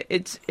talked about it.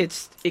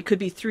 It could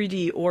be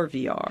 3D or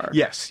VR.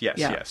 Yes.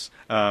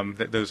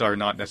 Those are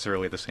not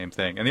necessarily the same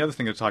thing. And the other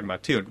thing they're talking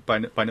about too,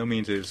 by no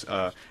means is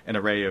an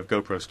array of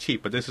GoPros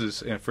cheap, but this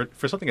is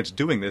for something that's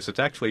doing this. It's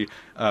actually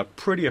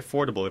pretty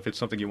affordable if it's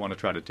something you want to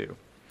try to do.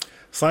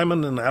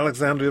 Simon in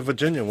Alexandria,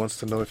 Virginia, wants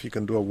to know if you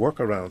can do a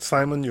workaround.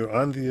 Simon, you're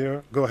on the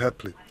air. Go ahead,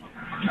 please.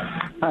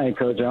 Hi,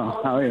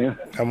 Kojo. How are you?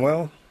 I'm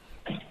well.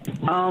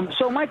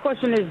 So my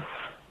question is,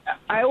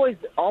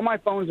 all my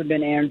phones have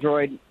been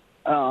Android.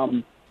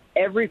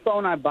 Every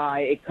phone I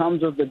buy, it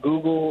comes with the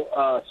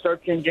Google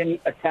search engine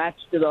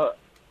attached to the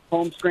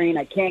home screen.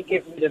 I can't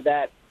get rid of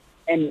that.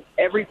 And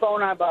every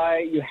phone I buy,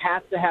 you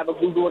have to have a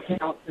Google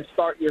account to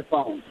start your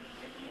phone.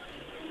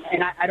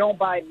 and I don't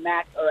buy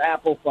Mac or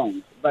Apple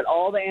phones, but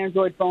all the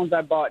Android phones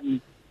I bought, you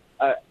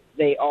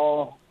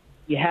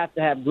have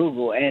to have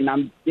Google, and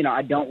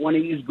I don't want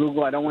to use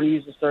Google. I don't want to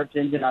use the search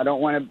engine. I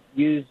don't want to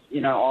use,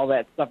 all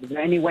that stuff. Is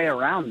there any way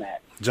around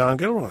that? John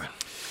Gilroy.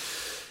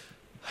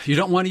 You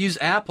don't want to use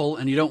Apple,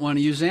 and you don't want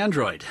to use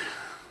Android.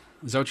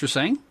 Is that what you're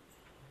saying?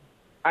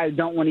 I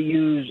don't want to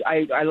use.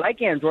 I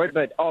like Android,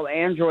 but all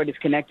Android is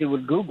connected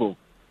with Google.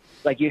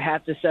 Like, you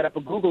have to set up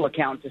a Google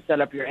account to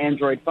set up your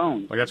Android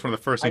phone. Like, that's one of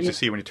the first things you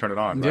see when you turn it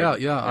on, right?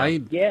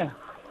 Yeah.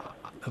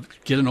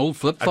 Get an old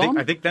flip phone.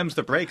 I think them's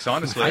the breaks,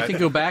 honestly. I think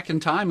go back in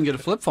time and get a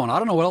flip phone. I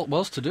don't know what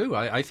else to do.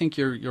 I think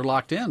you're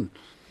locked in.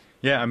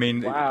 Yeah, I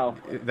mean, wow.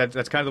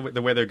 That's kind of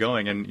the way they're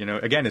going. And,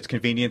 again, it's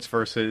convenience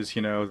versus,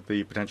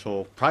 the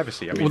potential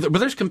privacy. I mean, but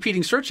there's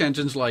competing search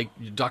engines like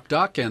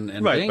DuckDuck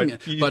and right, Bing.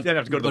 But you then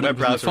have to go to the web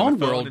browser on the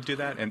the phone world world to do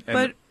that. There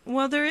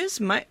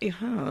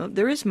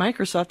is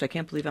Microsoft. I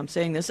can't believe I'm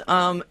saying this.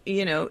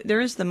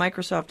 There is the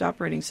Microsoft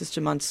operating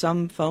system on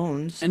some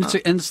phones, and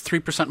it's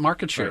 3%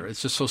 market share. Right.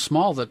 It's just so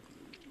small that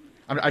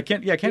I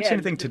can't see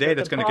anything today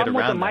that's going to get around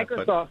that. The problem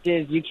with Microsoft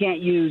is you can't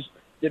use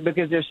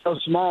because they're so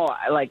small.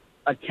 Like,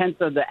 a tenth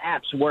of the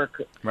apps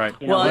work. Right.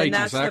 And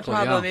that's the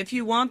problem. Yeah. If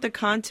you want the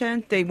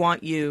content, they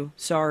want you.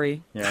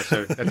 Sorry. Yeah,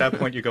 so at that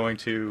point, you're going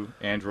to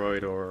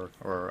Android or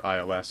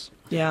iOS.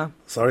 Yeah.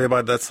 Sorry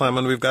about that,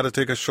 Simon. We've got to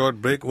take a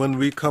short break. When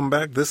we come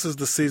back, this is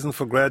the season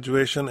for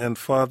graduation and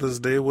Father's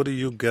Day. What are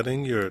you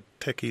getting your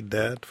techie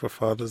dad for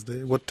Father's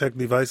Day? What tech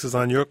device is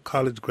on your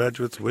college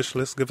graduate's wish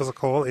list? Give us a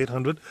call,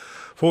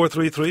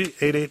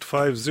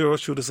 800-433-8850.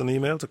 Shoot us an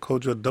email to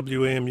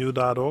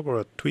kojo@wamu.org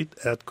or a tweet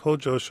at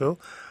Kojo Show.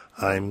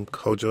 I'm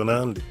Kojo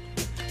Nnamdi.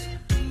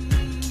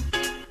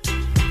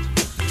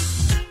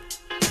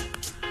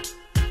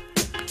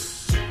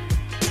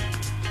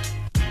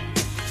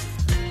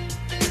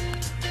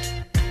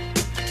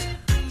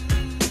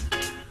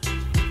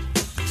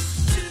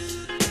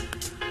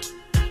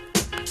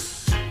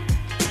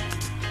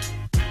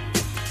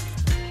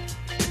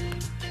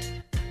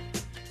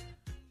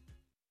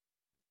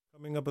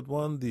 Coming up at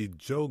 1, the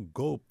Joe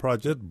Go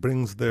Project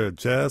brings their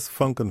jazz,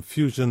 funk, and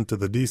fusion to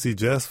the DC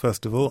Jazz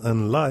Festival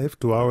and live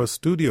to our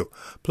studio.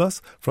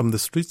 Plus, from the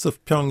streets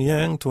of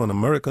Pyongyang to an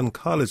American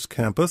college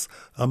campus,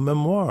 a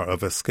memoir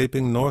of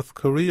escaping North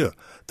Korea.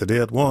 Today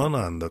at 1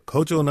 on the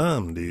Kojo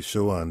Nnamdi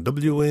Show on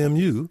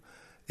WAMU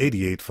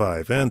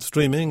 88.5 and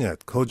streaming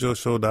at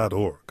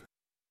kojoshow.org.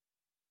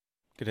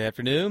 Good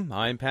afternoon.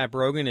 I'm Pat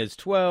Brogan. It's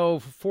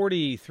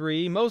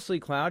 12:43, mostly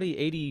cloudy,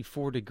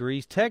 84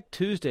 degrees. Tech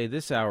Tuesday,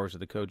 this hours of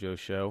the Kojo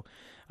Show,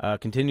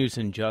 continues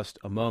in just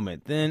a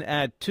moment. Then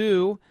at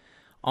 2,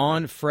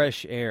 on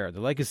Fresh Air, the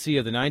legacy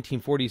of the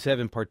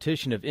 1947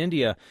 partition of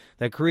India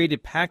that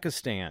created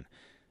Pakistan.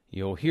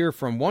 You'll hear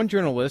from one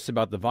journalist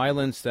about the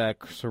violence that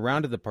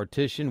surrounded the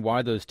partition,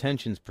 why those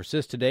tensions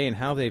persist today, and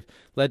how they've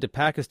led to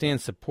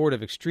Pakistan's support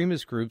of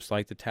extremist groups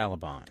like the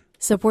Taliban.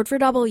 Support for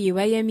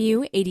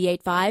WAMU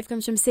 88.5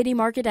 comes from City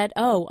Market at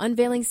O,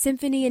 unveiling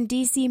Symphony in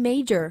D.C.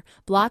 Major,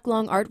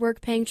 block-long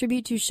artwork paying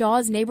tribute to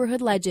Shaw's neighborhood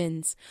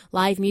legends.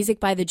 Live music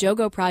by the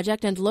Jogo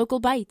Project and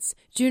Local Bites,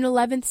 June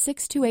 11th,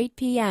 6 to 8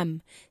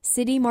 p.m.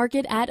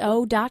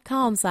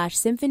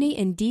 citymarketato.com/symphony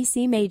in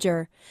D.C.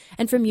 Major.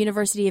 And from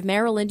University of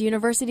Maryland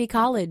University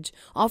College,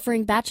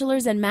 offering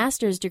bachelor's and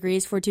master's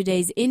degrees for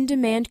today's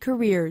in-demand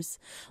careers.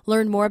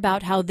 Learn more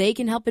about how they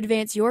can help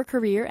advance your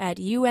career at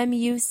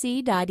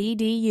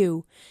umuc.edu.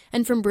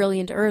 And from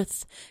Brilliant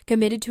Earth,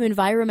 committed to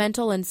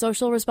environmental and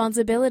social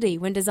responsibility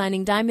when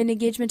designing diamond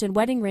engagement and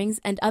wedding rings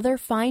and other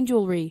fine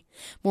jewelry.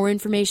 More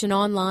information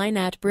online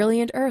at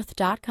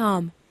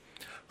brilliantearth.com.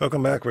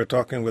 Welcome back. We're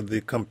talking with the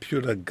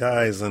computer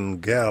guys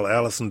and gal.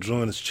 Allison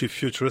Druin is Chief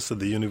Futurist at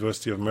the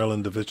University of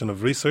Maryland Division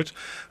of Research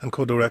and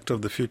co-director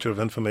of the Future of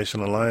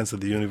Information Alliance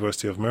at the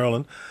University of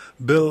Maryland.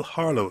 Bill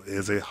Harlow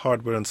is a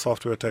hardware and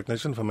software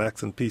technician for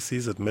Macs and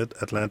PCs at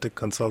Mid-Atlantic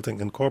Consulting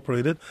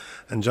Incorporated.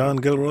 And John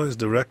Gilroy is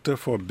Director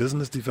for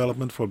Business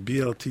Development for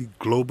BLT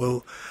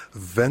Global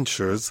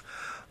Ventures.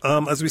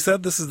 As we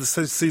said, this is the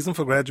season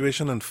for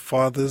graduation and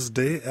Father's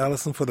Day.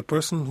 Allison, for the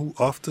person who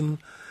often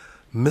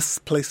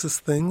misplaces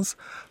things,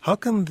 how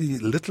can the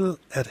little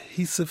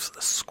adhesive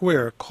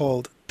square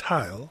called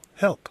tile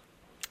help?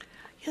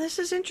 Yeah, this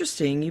is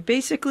interesting. You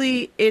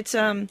basically, it's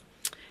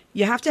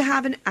you have to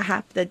have an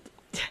app and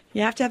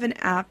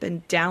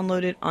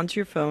download it onto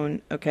your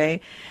phone, okay?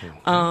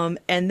 Mm-hmm.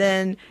 And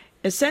then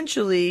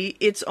essentially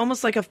it's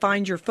almost like a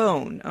find your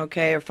phone,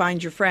 okay, or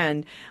find your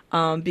friend,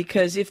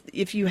 because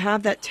if you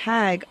have that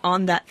tag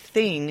on that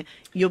thing,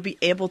 you'll be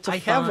able to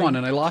find. I have one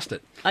and I lost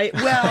it. I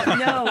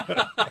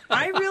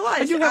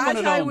realized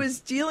as I was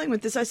dealing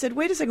with this, I said,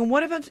 wait a second,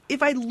 what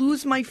if I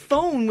lose my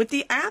phone with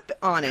the app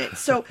on it?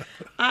 So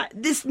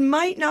this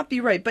might not be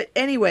right. But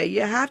anyway,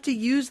 you have to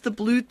use the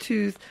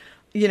Bluetooth,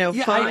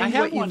 find I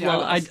have what one. you've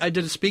lost. I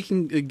did a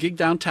speaking gig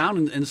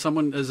downtown, and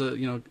someone, as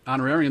a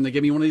honorarium, they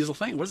gave me one of these little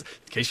things. In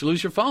case you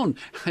lose your phone.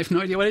 I have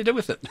no idea what I did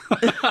with it.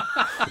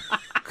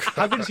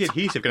 How good is the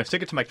adhesive? Going to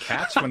stick it to my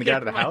cats when they get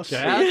out of the house?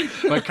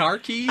 My car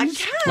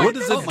keys? What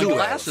does it do? My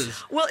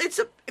glasses. Well,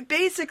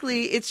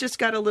 basically, it's just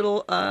got a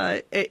little.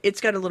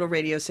 It's got a little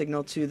radio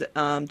signal to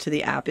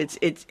the app. It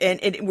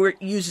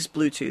uses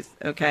Bluetooth.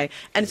 Okay,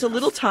 and it's a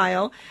little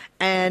tile,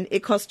 and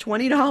it costs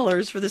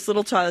 $20 for this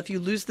little tile. If you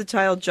lose the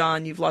tile,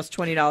 John, you've lost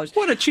 $20.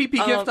 What a cheapy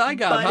gift I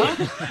got,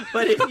 huh?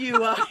 But if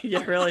you,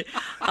 yeah, really.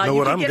 Know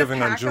what I'm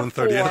giving on June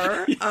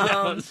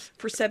 30th?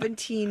 For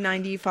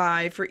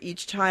 $17.95 for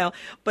each tile.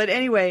 But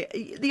anyway,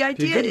 the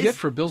idea Good is gift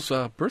for Bill's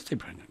birthday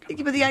present.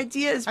 But the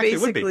idea is Actually,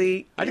 it would be.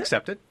 basically. I'd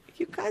accept it.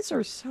 You guys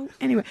are so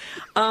anyway.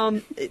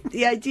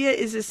 The idea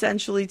is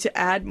essentially to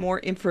add more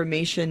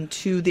information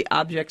to the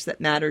objects that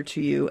matter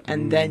to you,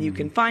 and then you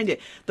can find it.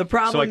 The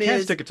problem So I can't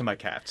is stick it to my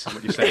cats. Is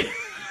what you're saying?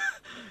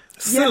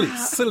 Silly.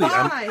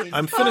 Fine,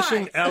 I'm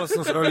finishing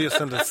Allison's earlier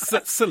sentence.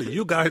 Silly.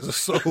 You guys are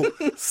so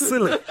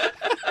silly.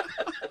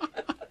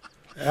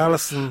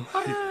 Allison,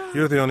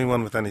 you're the only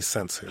one with any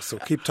sense here, so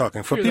keep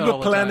talking. For Hear that people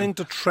all the planning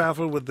time. to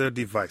travel with their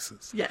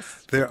devices,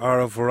 Yes. there are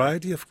a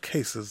variety of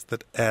cases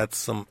that add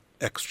some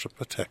extra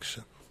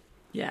protection.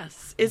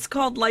 Yes, it's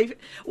called Life.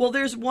 Well,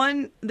 there's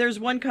one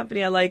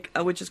company I like,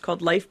 which is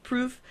called Life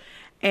Proof,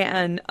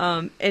 and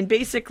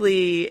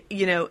basically,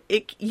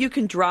 you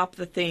can drop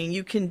the thing,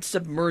 you can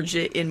submerge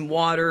it in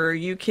water,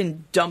 you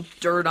can dump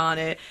dirt on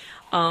it,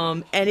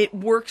 and it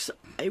works.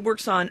 It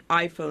works on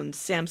iPhones,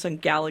 Samsung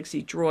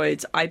Galaxy,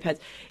 Droids, iPads.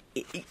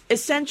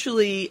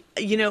 Essentially,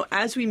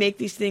 as we make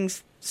these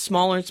things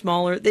smaller and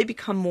smaller, they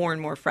become more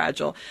and more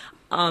fragile.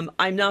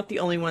 I'm not the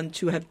only one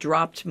to have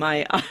dropped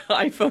my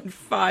iPhone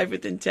 5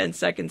 within 10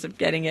 seconds of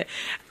getting it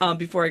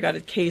before I got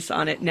a case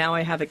on it. Now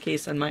I have a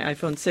case on my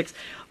iPhone 6.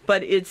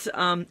 But it's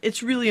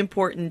really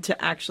important to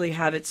actually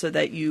have it so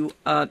that you,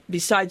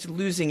 besides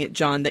losing it,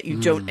 John, that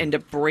you don't end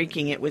up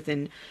breaking it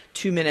within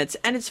 2 minutes.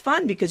 And it's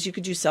fun because you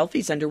could do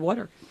selfies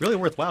underwater. Really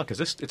worthwhile,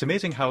 because it's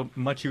amazing how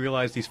much you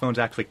realize these phones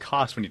actually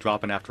cost when you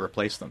drop and have to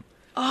replace them.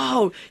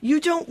 Oh, you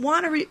don't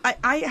want to.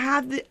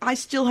 I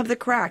still have the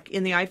crack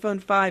in the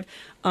iPhone 5.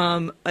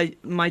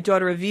 My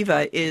daughter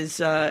Aviva is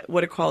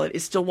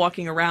is still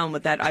walking around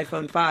with that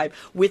iPhone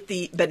 5 with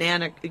the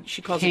banana.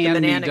 She calls it the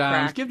banana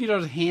crack. Give you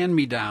those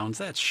hand-me-downs.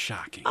 That's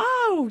shocking.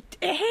 Oh,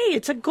 hey,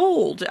 it's a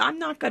gold. I'm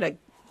not gonna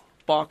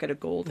balk at a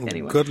gold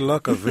anyway. Good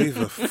luck,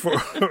 Aviva.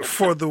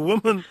 For the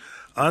woman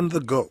on the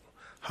go,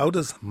 how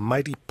does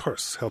Mighty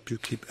Purse help you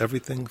keep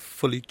everything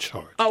fully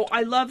charged? Oh,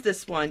 I love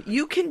this one.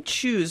 You can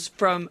choose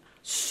from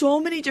so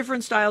many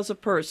different styles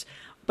of purse,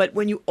 but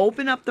when you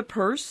open up the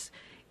purse,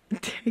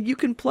 you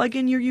can plug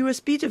in your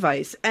USB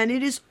device, and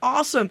it is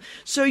awesome.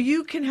 So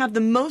you can have the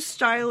most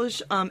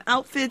stylish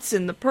outfits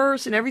in the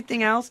purse and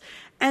everything else,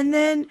 and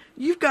then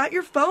you've got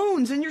your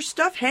phones and your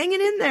stuff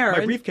hanging in there.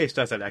 My briefcase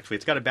does that, actually.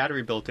 It's got a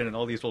battery built in and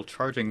all these little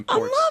charging I'm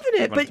ports.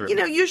 loving it, but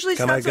usually it's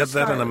Can not I so get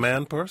that in a stylish.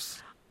 man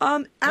purse?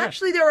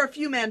 Actually, there are a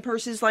few man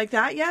purses like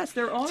that. Yes,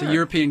 there are. It's a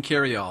European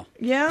carry-all.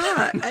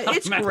 Yeah,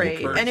 it's Man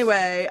great. purse.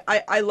 Anyway,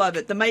 I love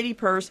it. The Mighty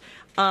Purse,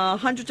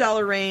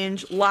 $100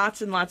 range,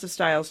 lots and lots of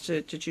styles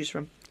to choose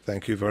from.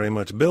 Thank you very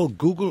much. Bill,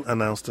 Google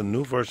announced a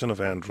new version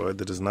of Android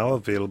that is now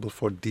available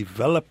for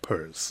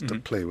developers to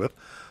play with.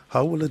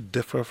 How will it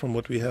differ from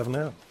what we have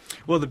now?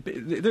 Well,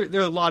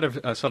 there are a lot of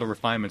subtle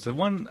refinements.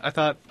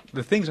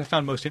 The things I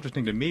found most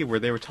interesting to me were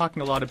they were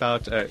talking a lot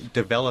about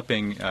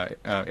developing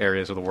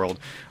areas of the world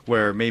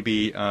where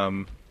maybe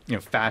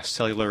fast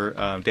cellular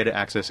data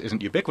access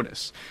isn't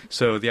ubiquitous.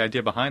 So the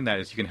idea behind that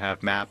is you can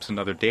have maps and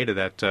other data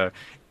that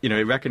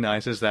it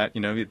recognizes that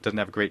it doesn't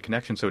have a great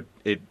connection, so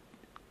it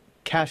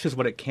caches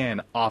what it can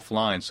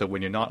offline, so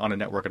when you're not on a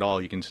network at all,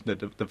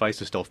 the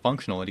device is still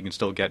functional and you can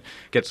still get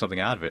something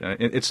out of it. And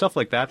it's stuff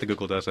like that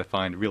Google does I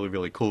find really,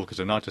 really cool, because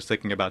they're not just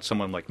thinking about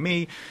someone like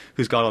me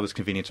who's got all this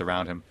convenience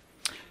around him.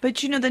 But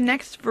the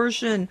next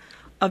version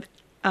of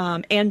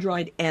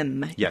Android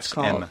M, Yes, it's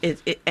called.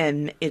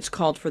 It's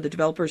called for the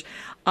developers.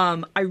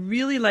 I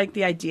really like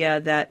the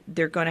idea that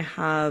they're going to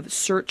have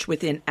search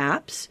within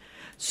apps.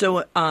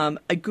 So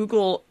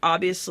Google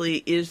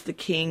obviously is the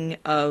king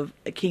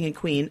and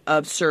queen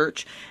of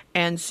search,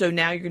 and so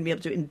now you're going to be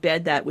able to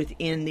embed that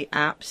within the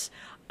apps.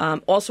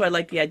 Also, I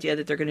like the idea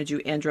that they're going to do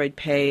Android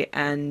Pay,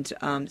 and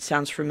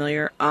sounds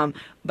familiar.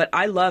 But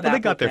I love Apple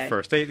They got there Pay.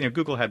 first.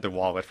 Google had the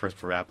wallet first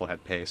before Apple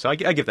had Pay, so I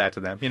give that to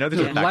them. This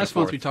is back Last and month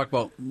forth. we talked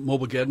about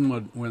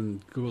Mobilegeddon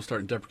when Google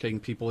started deprecating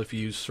people if you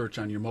use search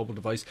on your mobile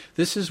device.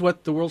 This is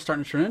what the world's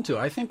starting to turn into.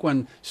 I think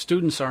when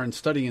students are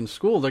studying in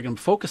school, they're going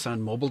to focus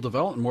on mobile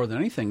development more than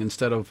anything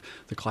instead of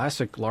the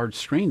classic large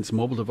screens.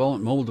 Mobile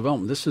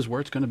development. This is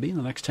where it's going to be in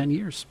the next 10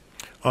 years.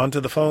 On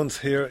to the phones.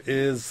 Here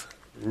is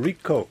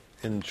Rico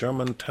in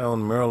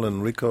Germantown,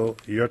 Maryland. Rico,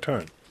 your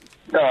turn.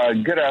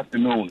 Good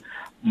afternoon.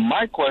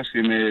 My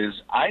question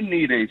is, I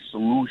need a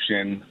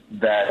solution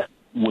that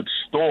would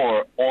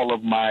store all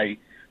of my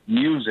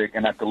music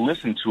and I could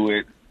listen to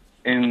it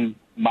in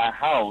my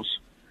house,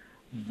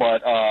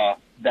 but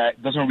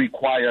that doesn't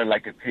require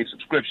like a paid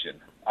subscription.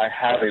 I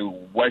have a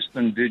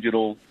Western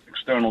Digital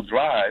external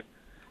drive,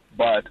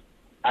 but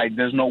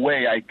there's no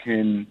way I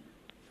can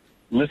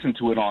listen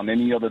to it on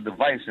any other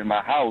device in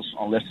my house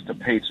unless it's a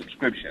paid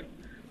subscription.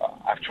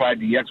 I've tried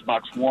the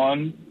Xbox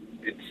One.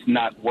 It's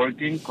not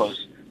working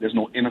because There's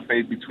no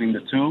interface between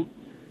the two.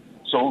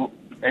 So,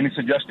 any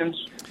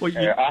suggestions? Well,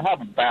 I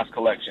have a vast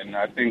collection.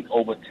 I think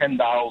over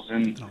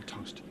 10,000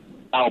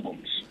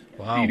 albums,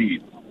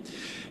 CDs.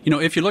 You know,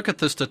 if you look at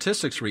the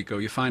statistics, Rico,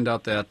 you find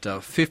out that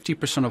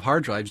 50% of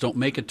hard drives don't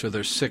make it to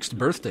their 6th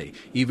birthday,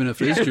 even if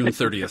it is June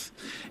 30th.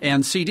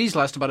 And CDs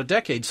last about a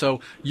decade, so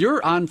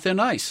you're on thin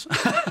ice.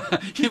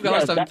 You've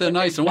got us on thin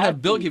ice, and we'll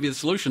have Bill give you the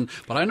solution.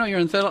 But I know you're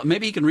on thin ice.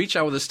 Maybe he can reach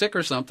out with a stick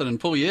or something and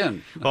pull you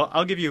in. Well,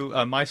 I'll give you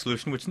my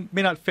solution, which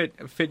may not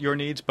fit your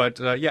needs, but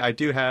yeah, I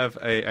do have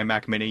a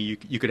Mac Mini.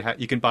 You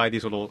can buy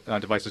these little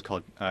devices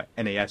called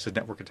NAS,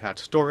 network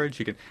attached storage.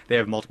 They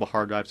have multiple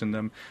hard drives in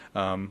them.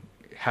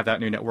 Have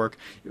that new network.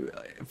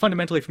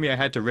 Fundamentally, for me, I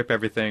had to rip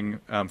everything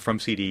from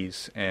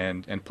CDs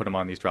and put them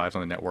on these drives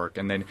on the network.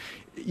 And then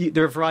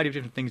there are a variety of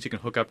different things you can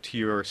hook up to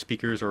your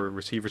speakers or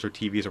receivers or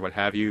TVs or what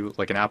have you.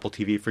 Like an Apple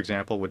TV, for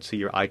example, would see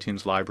your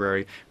iTunes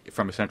library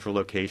from a central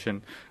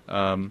location.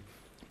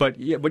 But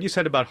yeah, what you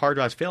said about hard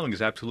drives failing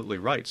is absolutely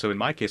right. So in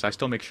my case, I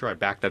still make sure I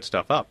back that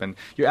stuff up. And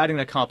you're adding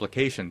that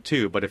complication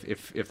too. But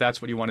if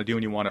that's what you want to do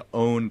and you want to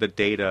own the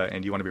data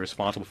and you want to be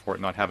responsible for it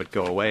and not have it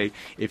go away,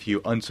 if you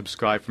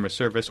unsubscribe from a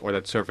service or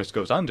that service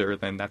goes under,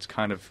 then that's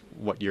kind of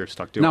what you're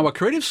stuck doing. Now, a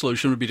creative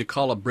solution would be to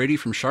call up Brady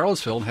from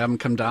Charlottesville and have him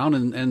come down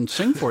and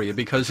sing for you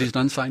because he's an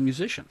unsigned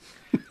musician.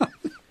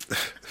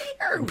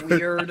 You're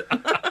weird.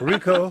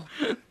 Rico,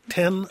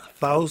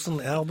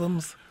 10,000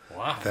 albums?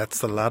 Wow.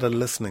 That's a lot of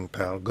listening,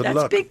 pal. Good That's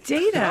luck. big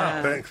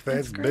data.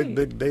 Thanks.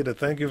 Big data.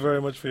 Thank you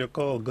very much for your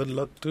call. Good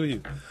luck to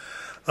you.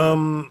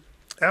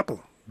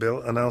 Apple,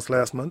 Bill, announced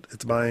last month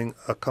it's buying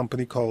a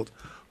company called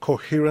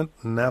Coherent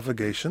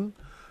Navigation.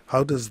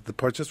 How does the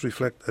purchase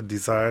reflect a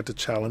desire to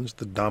challenge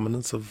the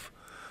dominance of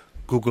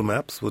Google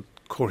Maps? Would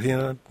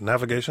Coherent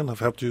Navigation have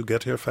helped you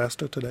get here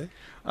faster today?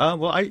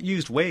 Well, I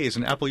used Waze,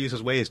 and Apple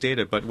uses Waze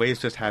data, but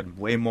Waze just had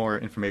way more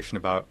information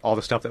about all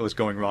the stuff that was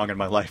going wrong in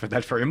my life at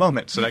that very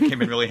moment, so that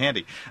came in really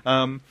handy.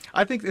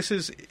 I think this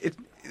is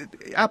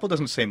Apple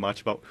doesn't say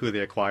much about who they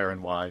acquire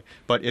and why,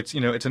 but it's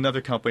another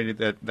company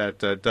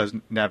that does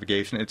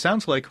navigation. It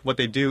sounds like what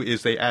they do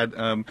is they add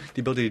the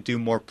ability to do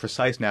more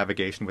precise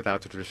navigation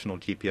without the traditional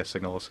GPS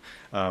signals.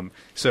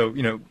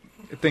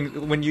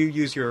 When you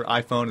use your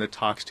iPhone that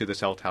talks to the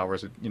cell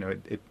towers,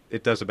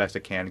 it does the best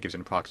it can, gives an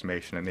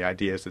approximation, and the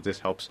idea is that this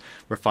helps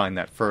refine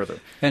that further.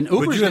 And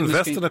would you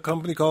invest in a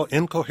company called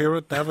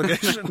Incoherent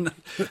Navigation?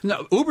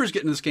 No, Uber's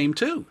getting this game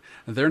too.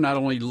 They're not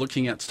only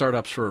looking at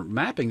startups for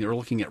mapping, they're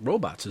looking at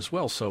robots as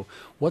well. So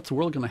what's the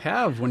world going to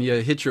have when you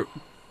hit your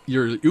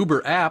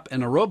Uber app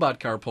and a robot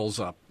car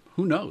pulls up?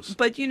 Who knows?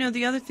 But,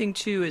 the other thing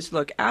too is,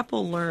 look,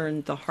 Apple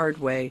learned the hard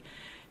way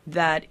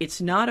that it's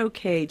not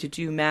okay to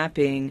do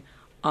mapping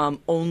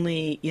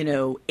only,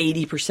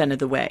 80% of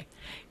the way.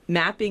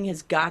 Mapping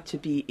has got to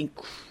be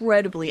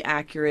incredibly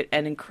accurate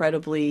and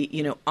incredibly,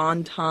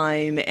 on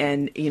time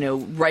and,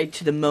 right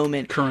to the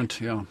moment.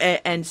 Current, yeah.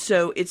 And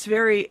so it's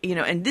very,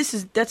 and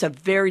that's a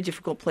very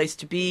difficult place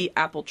to be.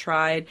 Apple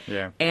tried.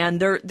 Yeah. And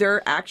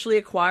they're actually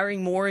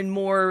acquiring more and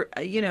more,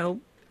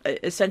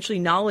 essentially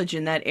knowledge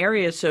in that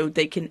area, so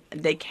they can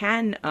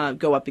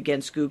go up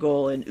against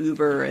Google and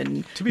Uber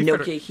and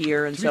Nokia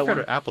here and so on. To be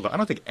fair to Apple, though, I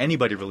don't think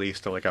anybody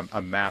released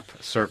a map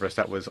service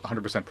that was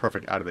 100%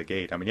 perfect out of the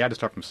gate. I mean, you had to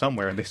start from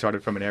somewhere, and they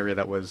started from an area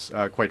that was,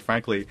 quite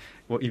frankly,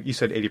 well, you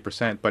said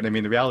 80%, but I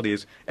mean, the reality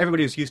is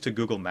everybody is used to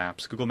Google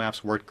Maps. Google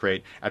Maps worked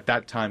great. At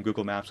that time,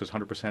 Google Maps was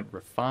 100%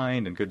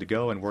 refined and good to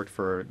go and worked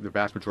for the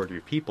vast majority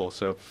of people.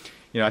 So,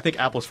 I think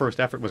Apple's first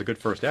effort was a good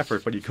first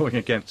effort, but you're going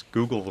against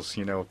Google's,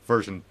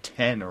 version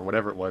 10 or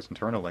whatever it was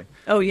internally.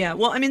 Oh, yeah.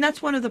 Well, I mean,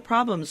 that's one of the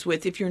problems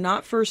with if you're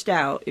not first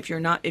out, if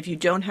you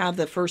don't have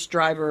the first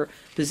driver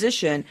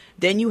position,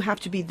 then you have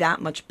to be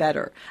that much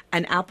better.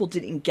 And Apple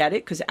didn't get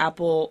it because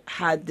Apple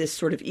had this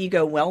sort of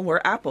ego, well,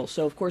 we're Apple,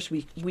 so of course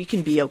we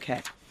can be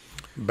okay.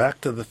 Back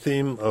to the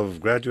theme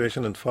of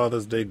graduation and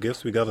Father's Day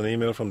gifts, we got an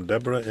email from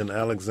Deborah in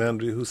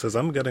Alexandria who says,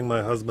 I'm getting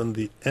my husband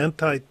the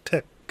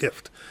anti-tech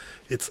gift.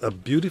 It's a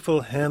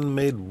beautiful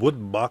handmade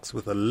wood box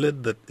with a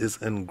lid that is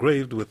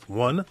engraved with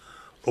 1,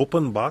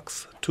 open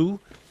box, 2,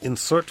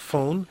 insert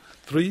phone,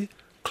 3,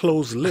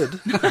 close lid,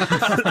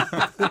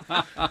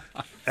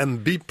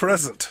 and be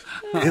present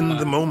in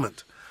the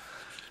moment.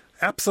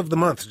 Apps of the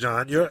month,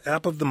 John. Your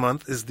app of the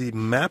month is the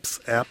Maps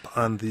app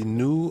on the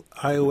new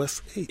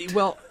iOS 8.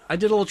 Well, I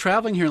did a little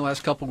traveling here in the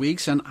last couple of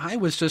weeks, and I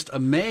was just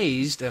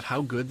amazed at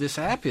how good this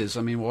app is.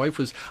 I mean,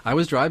 I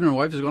was driving, and my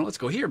wife was going, let's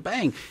go here,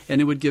 bang.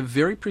 And it would give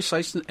very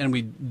precise, and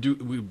we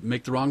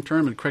make the wrong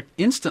turn and correct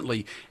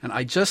instantly. And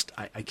I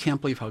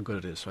can't believe how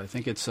good it is. So I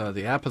think it's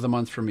the app of the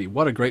month for me.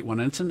 What a great one.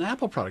 And it's an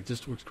Apple product. It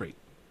just works great.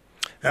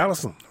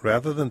 Allison,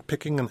 rather than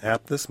picking an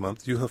app this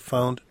month, you have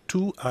found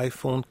 2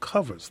 iPhone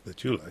covers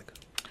that you like.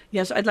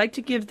 Yes, I'd like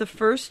to give the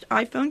first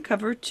iPhone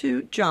cover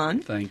to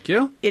John. Thank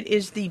you. It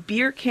is the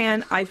beer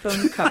can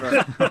iPhone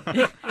cover.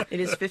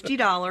 It is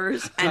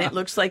 $50, and it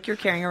looks like you're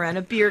carrying around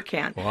a beer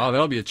can. Wow,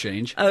 that'll be a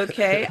change.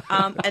 Okay,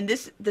 and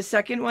the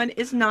second one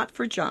is not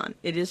for John.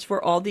 It is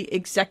for all the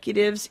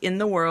executives in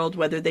the world,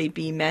 whether they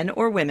be men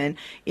or women.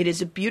 It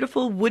is a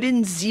beautiful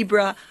wooden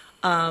zebra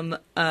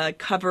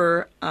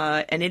cover,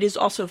 and it is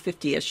also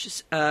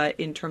 50-ish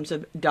in terms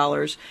of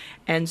dollars.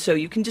 And so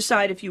you can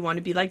decide if you want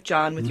to be like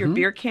John with your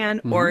beer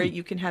can, or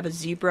you can have a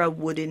zebra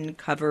wooden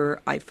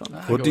cover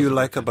iPhone. What do you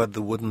like about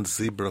the wooden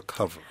zebra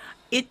cover?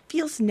 It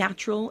feels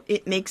natural.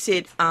 It makes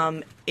it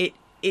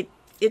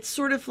it's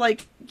sort of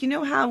like, you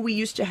know how we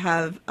used to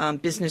have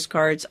business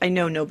cards? I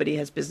know nobody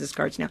has business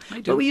cards now. I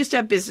do. But we used to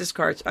have business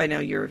cards. I know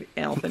you're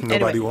Elvin.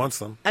 Nobody wants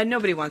them.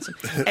 Nobody wants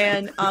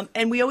them.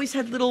 And we always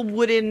had little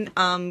wooden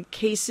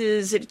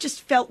cases. It just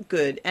felt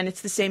good. And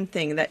it's the same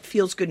thing. That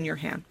feels good in your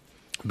hand.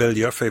 Bill,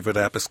 your favorite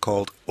app is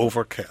called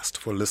Overcast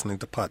for listening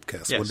to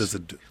podcasts. Yes. What does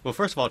it do? Well,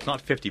 first of all, it's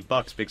not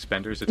 $50, big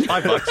spenders. It's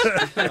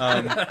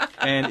 $5.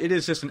 And it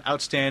is just an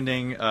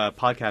outstanding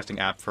podcasting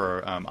app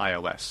for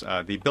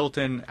iOS. The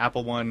built-in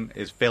Apple one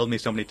has failed me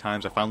so many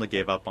times, I finally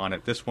gave up on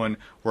it. This one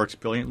works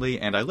brilliantly,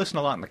 and I listen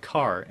a lot in the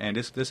car, and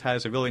this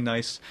has a really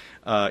nice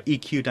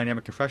EQ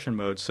dynamic compression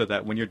mode so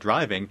that when you're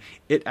driving,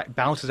 it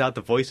balances out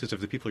the voices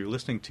of the people you're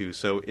listening to.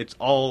 So it's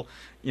all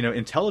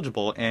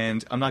intelligible,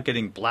 and I'm not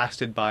getting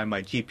blasted by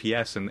my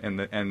GPS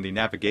and the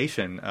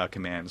navigation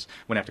commands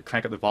when I have to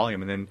crank up the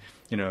volume and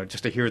then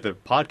just to hear the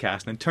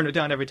podcast and then turn it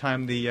down every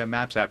time the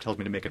Maps app tells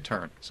me to make a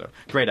turn. So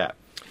great app.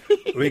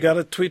 We got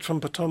a tweet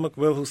from Potomac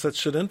Will who said,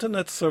 should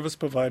internet service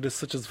providers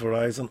such as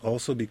Verizon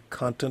also be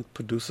content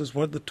producers?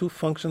 Weren't the two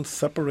functions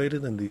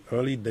separated in the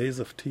early days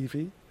of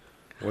TV?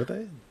 Were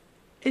they?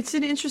 It's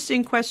an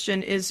interesting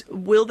question,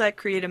 will that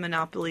create a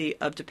monopoly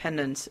of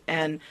dependence?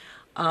 And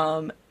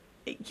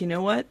you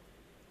know what?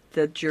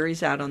 The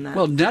jury's out on that.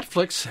 Well,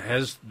 Netflix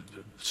has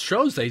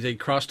shows they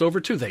crossed over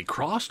too. They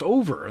crossed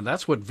over, and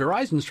that's what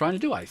Verizon's trying to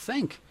do, I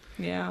think.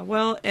 Yeah,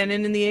 well, and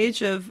in the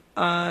age of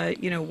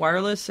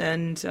wireless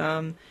and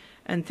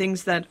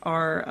things that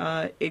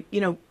are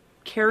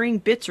carrying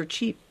bits are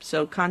cheap,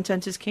 so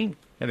content is king.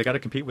 And they got to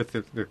compete with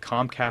the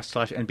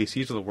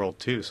Comcast/NBCs of the world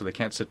too, so they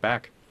can't sit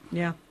back.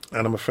 Yeah.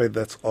 And I'm afraid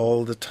that's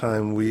all the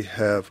time we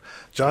have.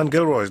 John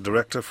Gilroy is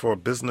Director for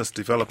Business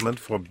Development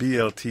for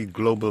BLT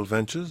Global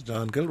Ventures.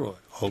 John Gilroy,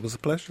 always a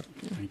pleasure.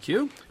 Thank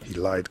you. He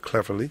lied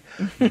cleverly.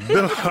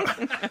 Bill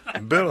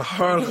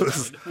Harlow,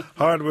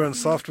 Hardware and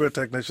Software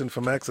Technician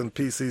for Macs and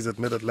PCs at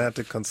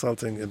Mid-Atlantic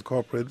Consulting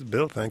Incorporated.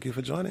 Bill, thank you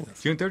for joining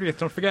us. June 30th,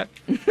 don't forget.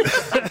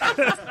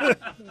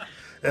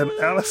 And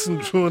Allison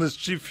Druin is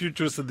Chief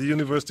Futurist at the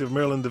University of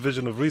Maryland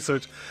Division of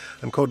Research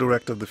and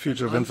co-director of the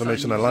Future of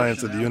Information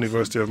Alliance at the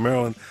University of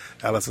Maryland.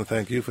 Allison,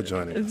 thank you for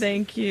joining us.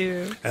 Thank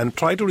you. And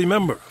try to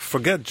remember,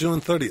 forget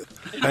June 30th.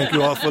 Thank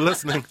you all for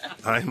listening.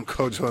 I'm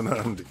Kojo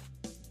Nnamdi.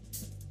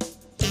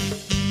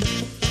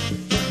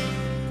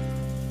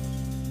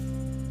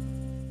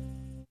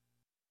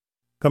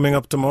 Coming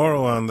up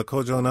tomorrow on the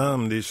Kojo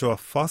Nnamdi Show, a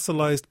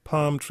fossilized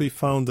palm tree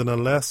found in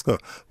Alaska.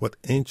 What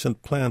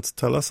ancient plants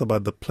tell us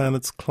about the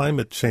planet's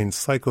climate change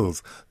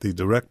cycles. The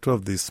director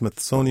of the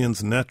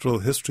Smithsonian's Natural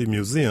History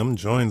Museum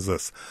joins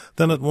us.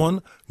 Then at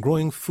 1,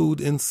 growing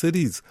food in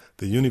cities.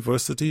 The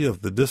University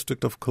of the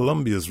District of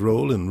Columbia's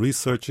role in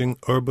researching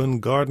urban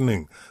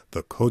gardening.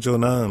 The Kojo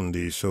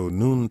Nnamdi Show,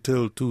 noon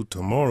till 2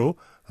 tomorrow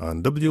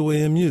on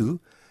WAMU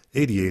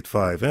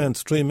 88.5 and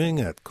streaming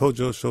at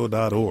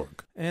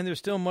kojoshow.org. And there's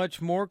still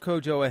much more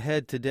Kojo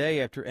ahead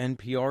today after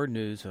NPR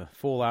News, a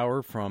full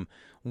hour from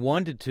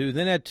 1 to 2.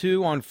 Then at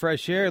 2 on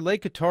Fresh Air,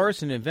 late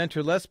guitarist and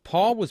inventor Les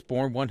Paul was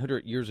born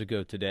 100 years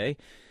ago today.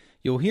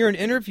 You'll hear an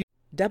interview.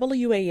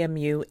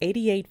 WAMU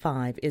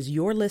 88.5 is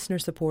your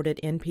listener-supported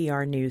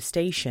NPR news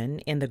station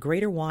in the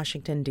greater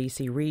Washington,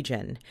 D.C.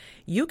 region.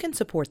 You can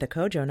support the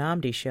Kojo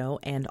Nnamdi Show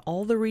and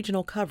all the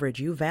regional coverage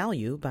you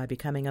value by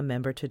becoming a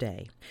member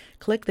today.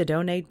 Click the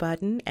donate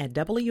button at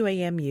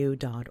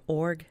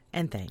WAMU.org,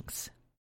 and thanks.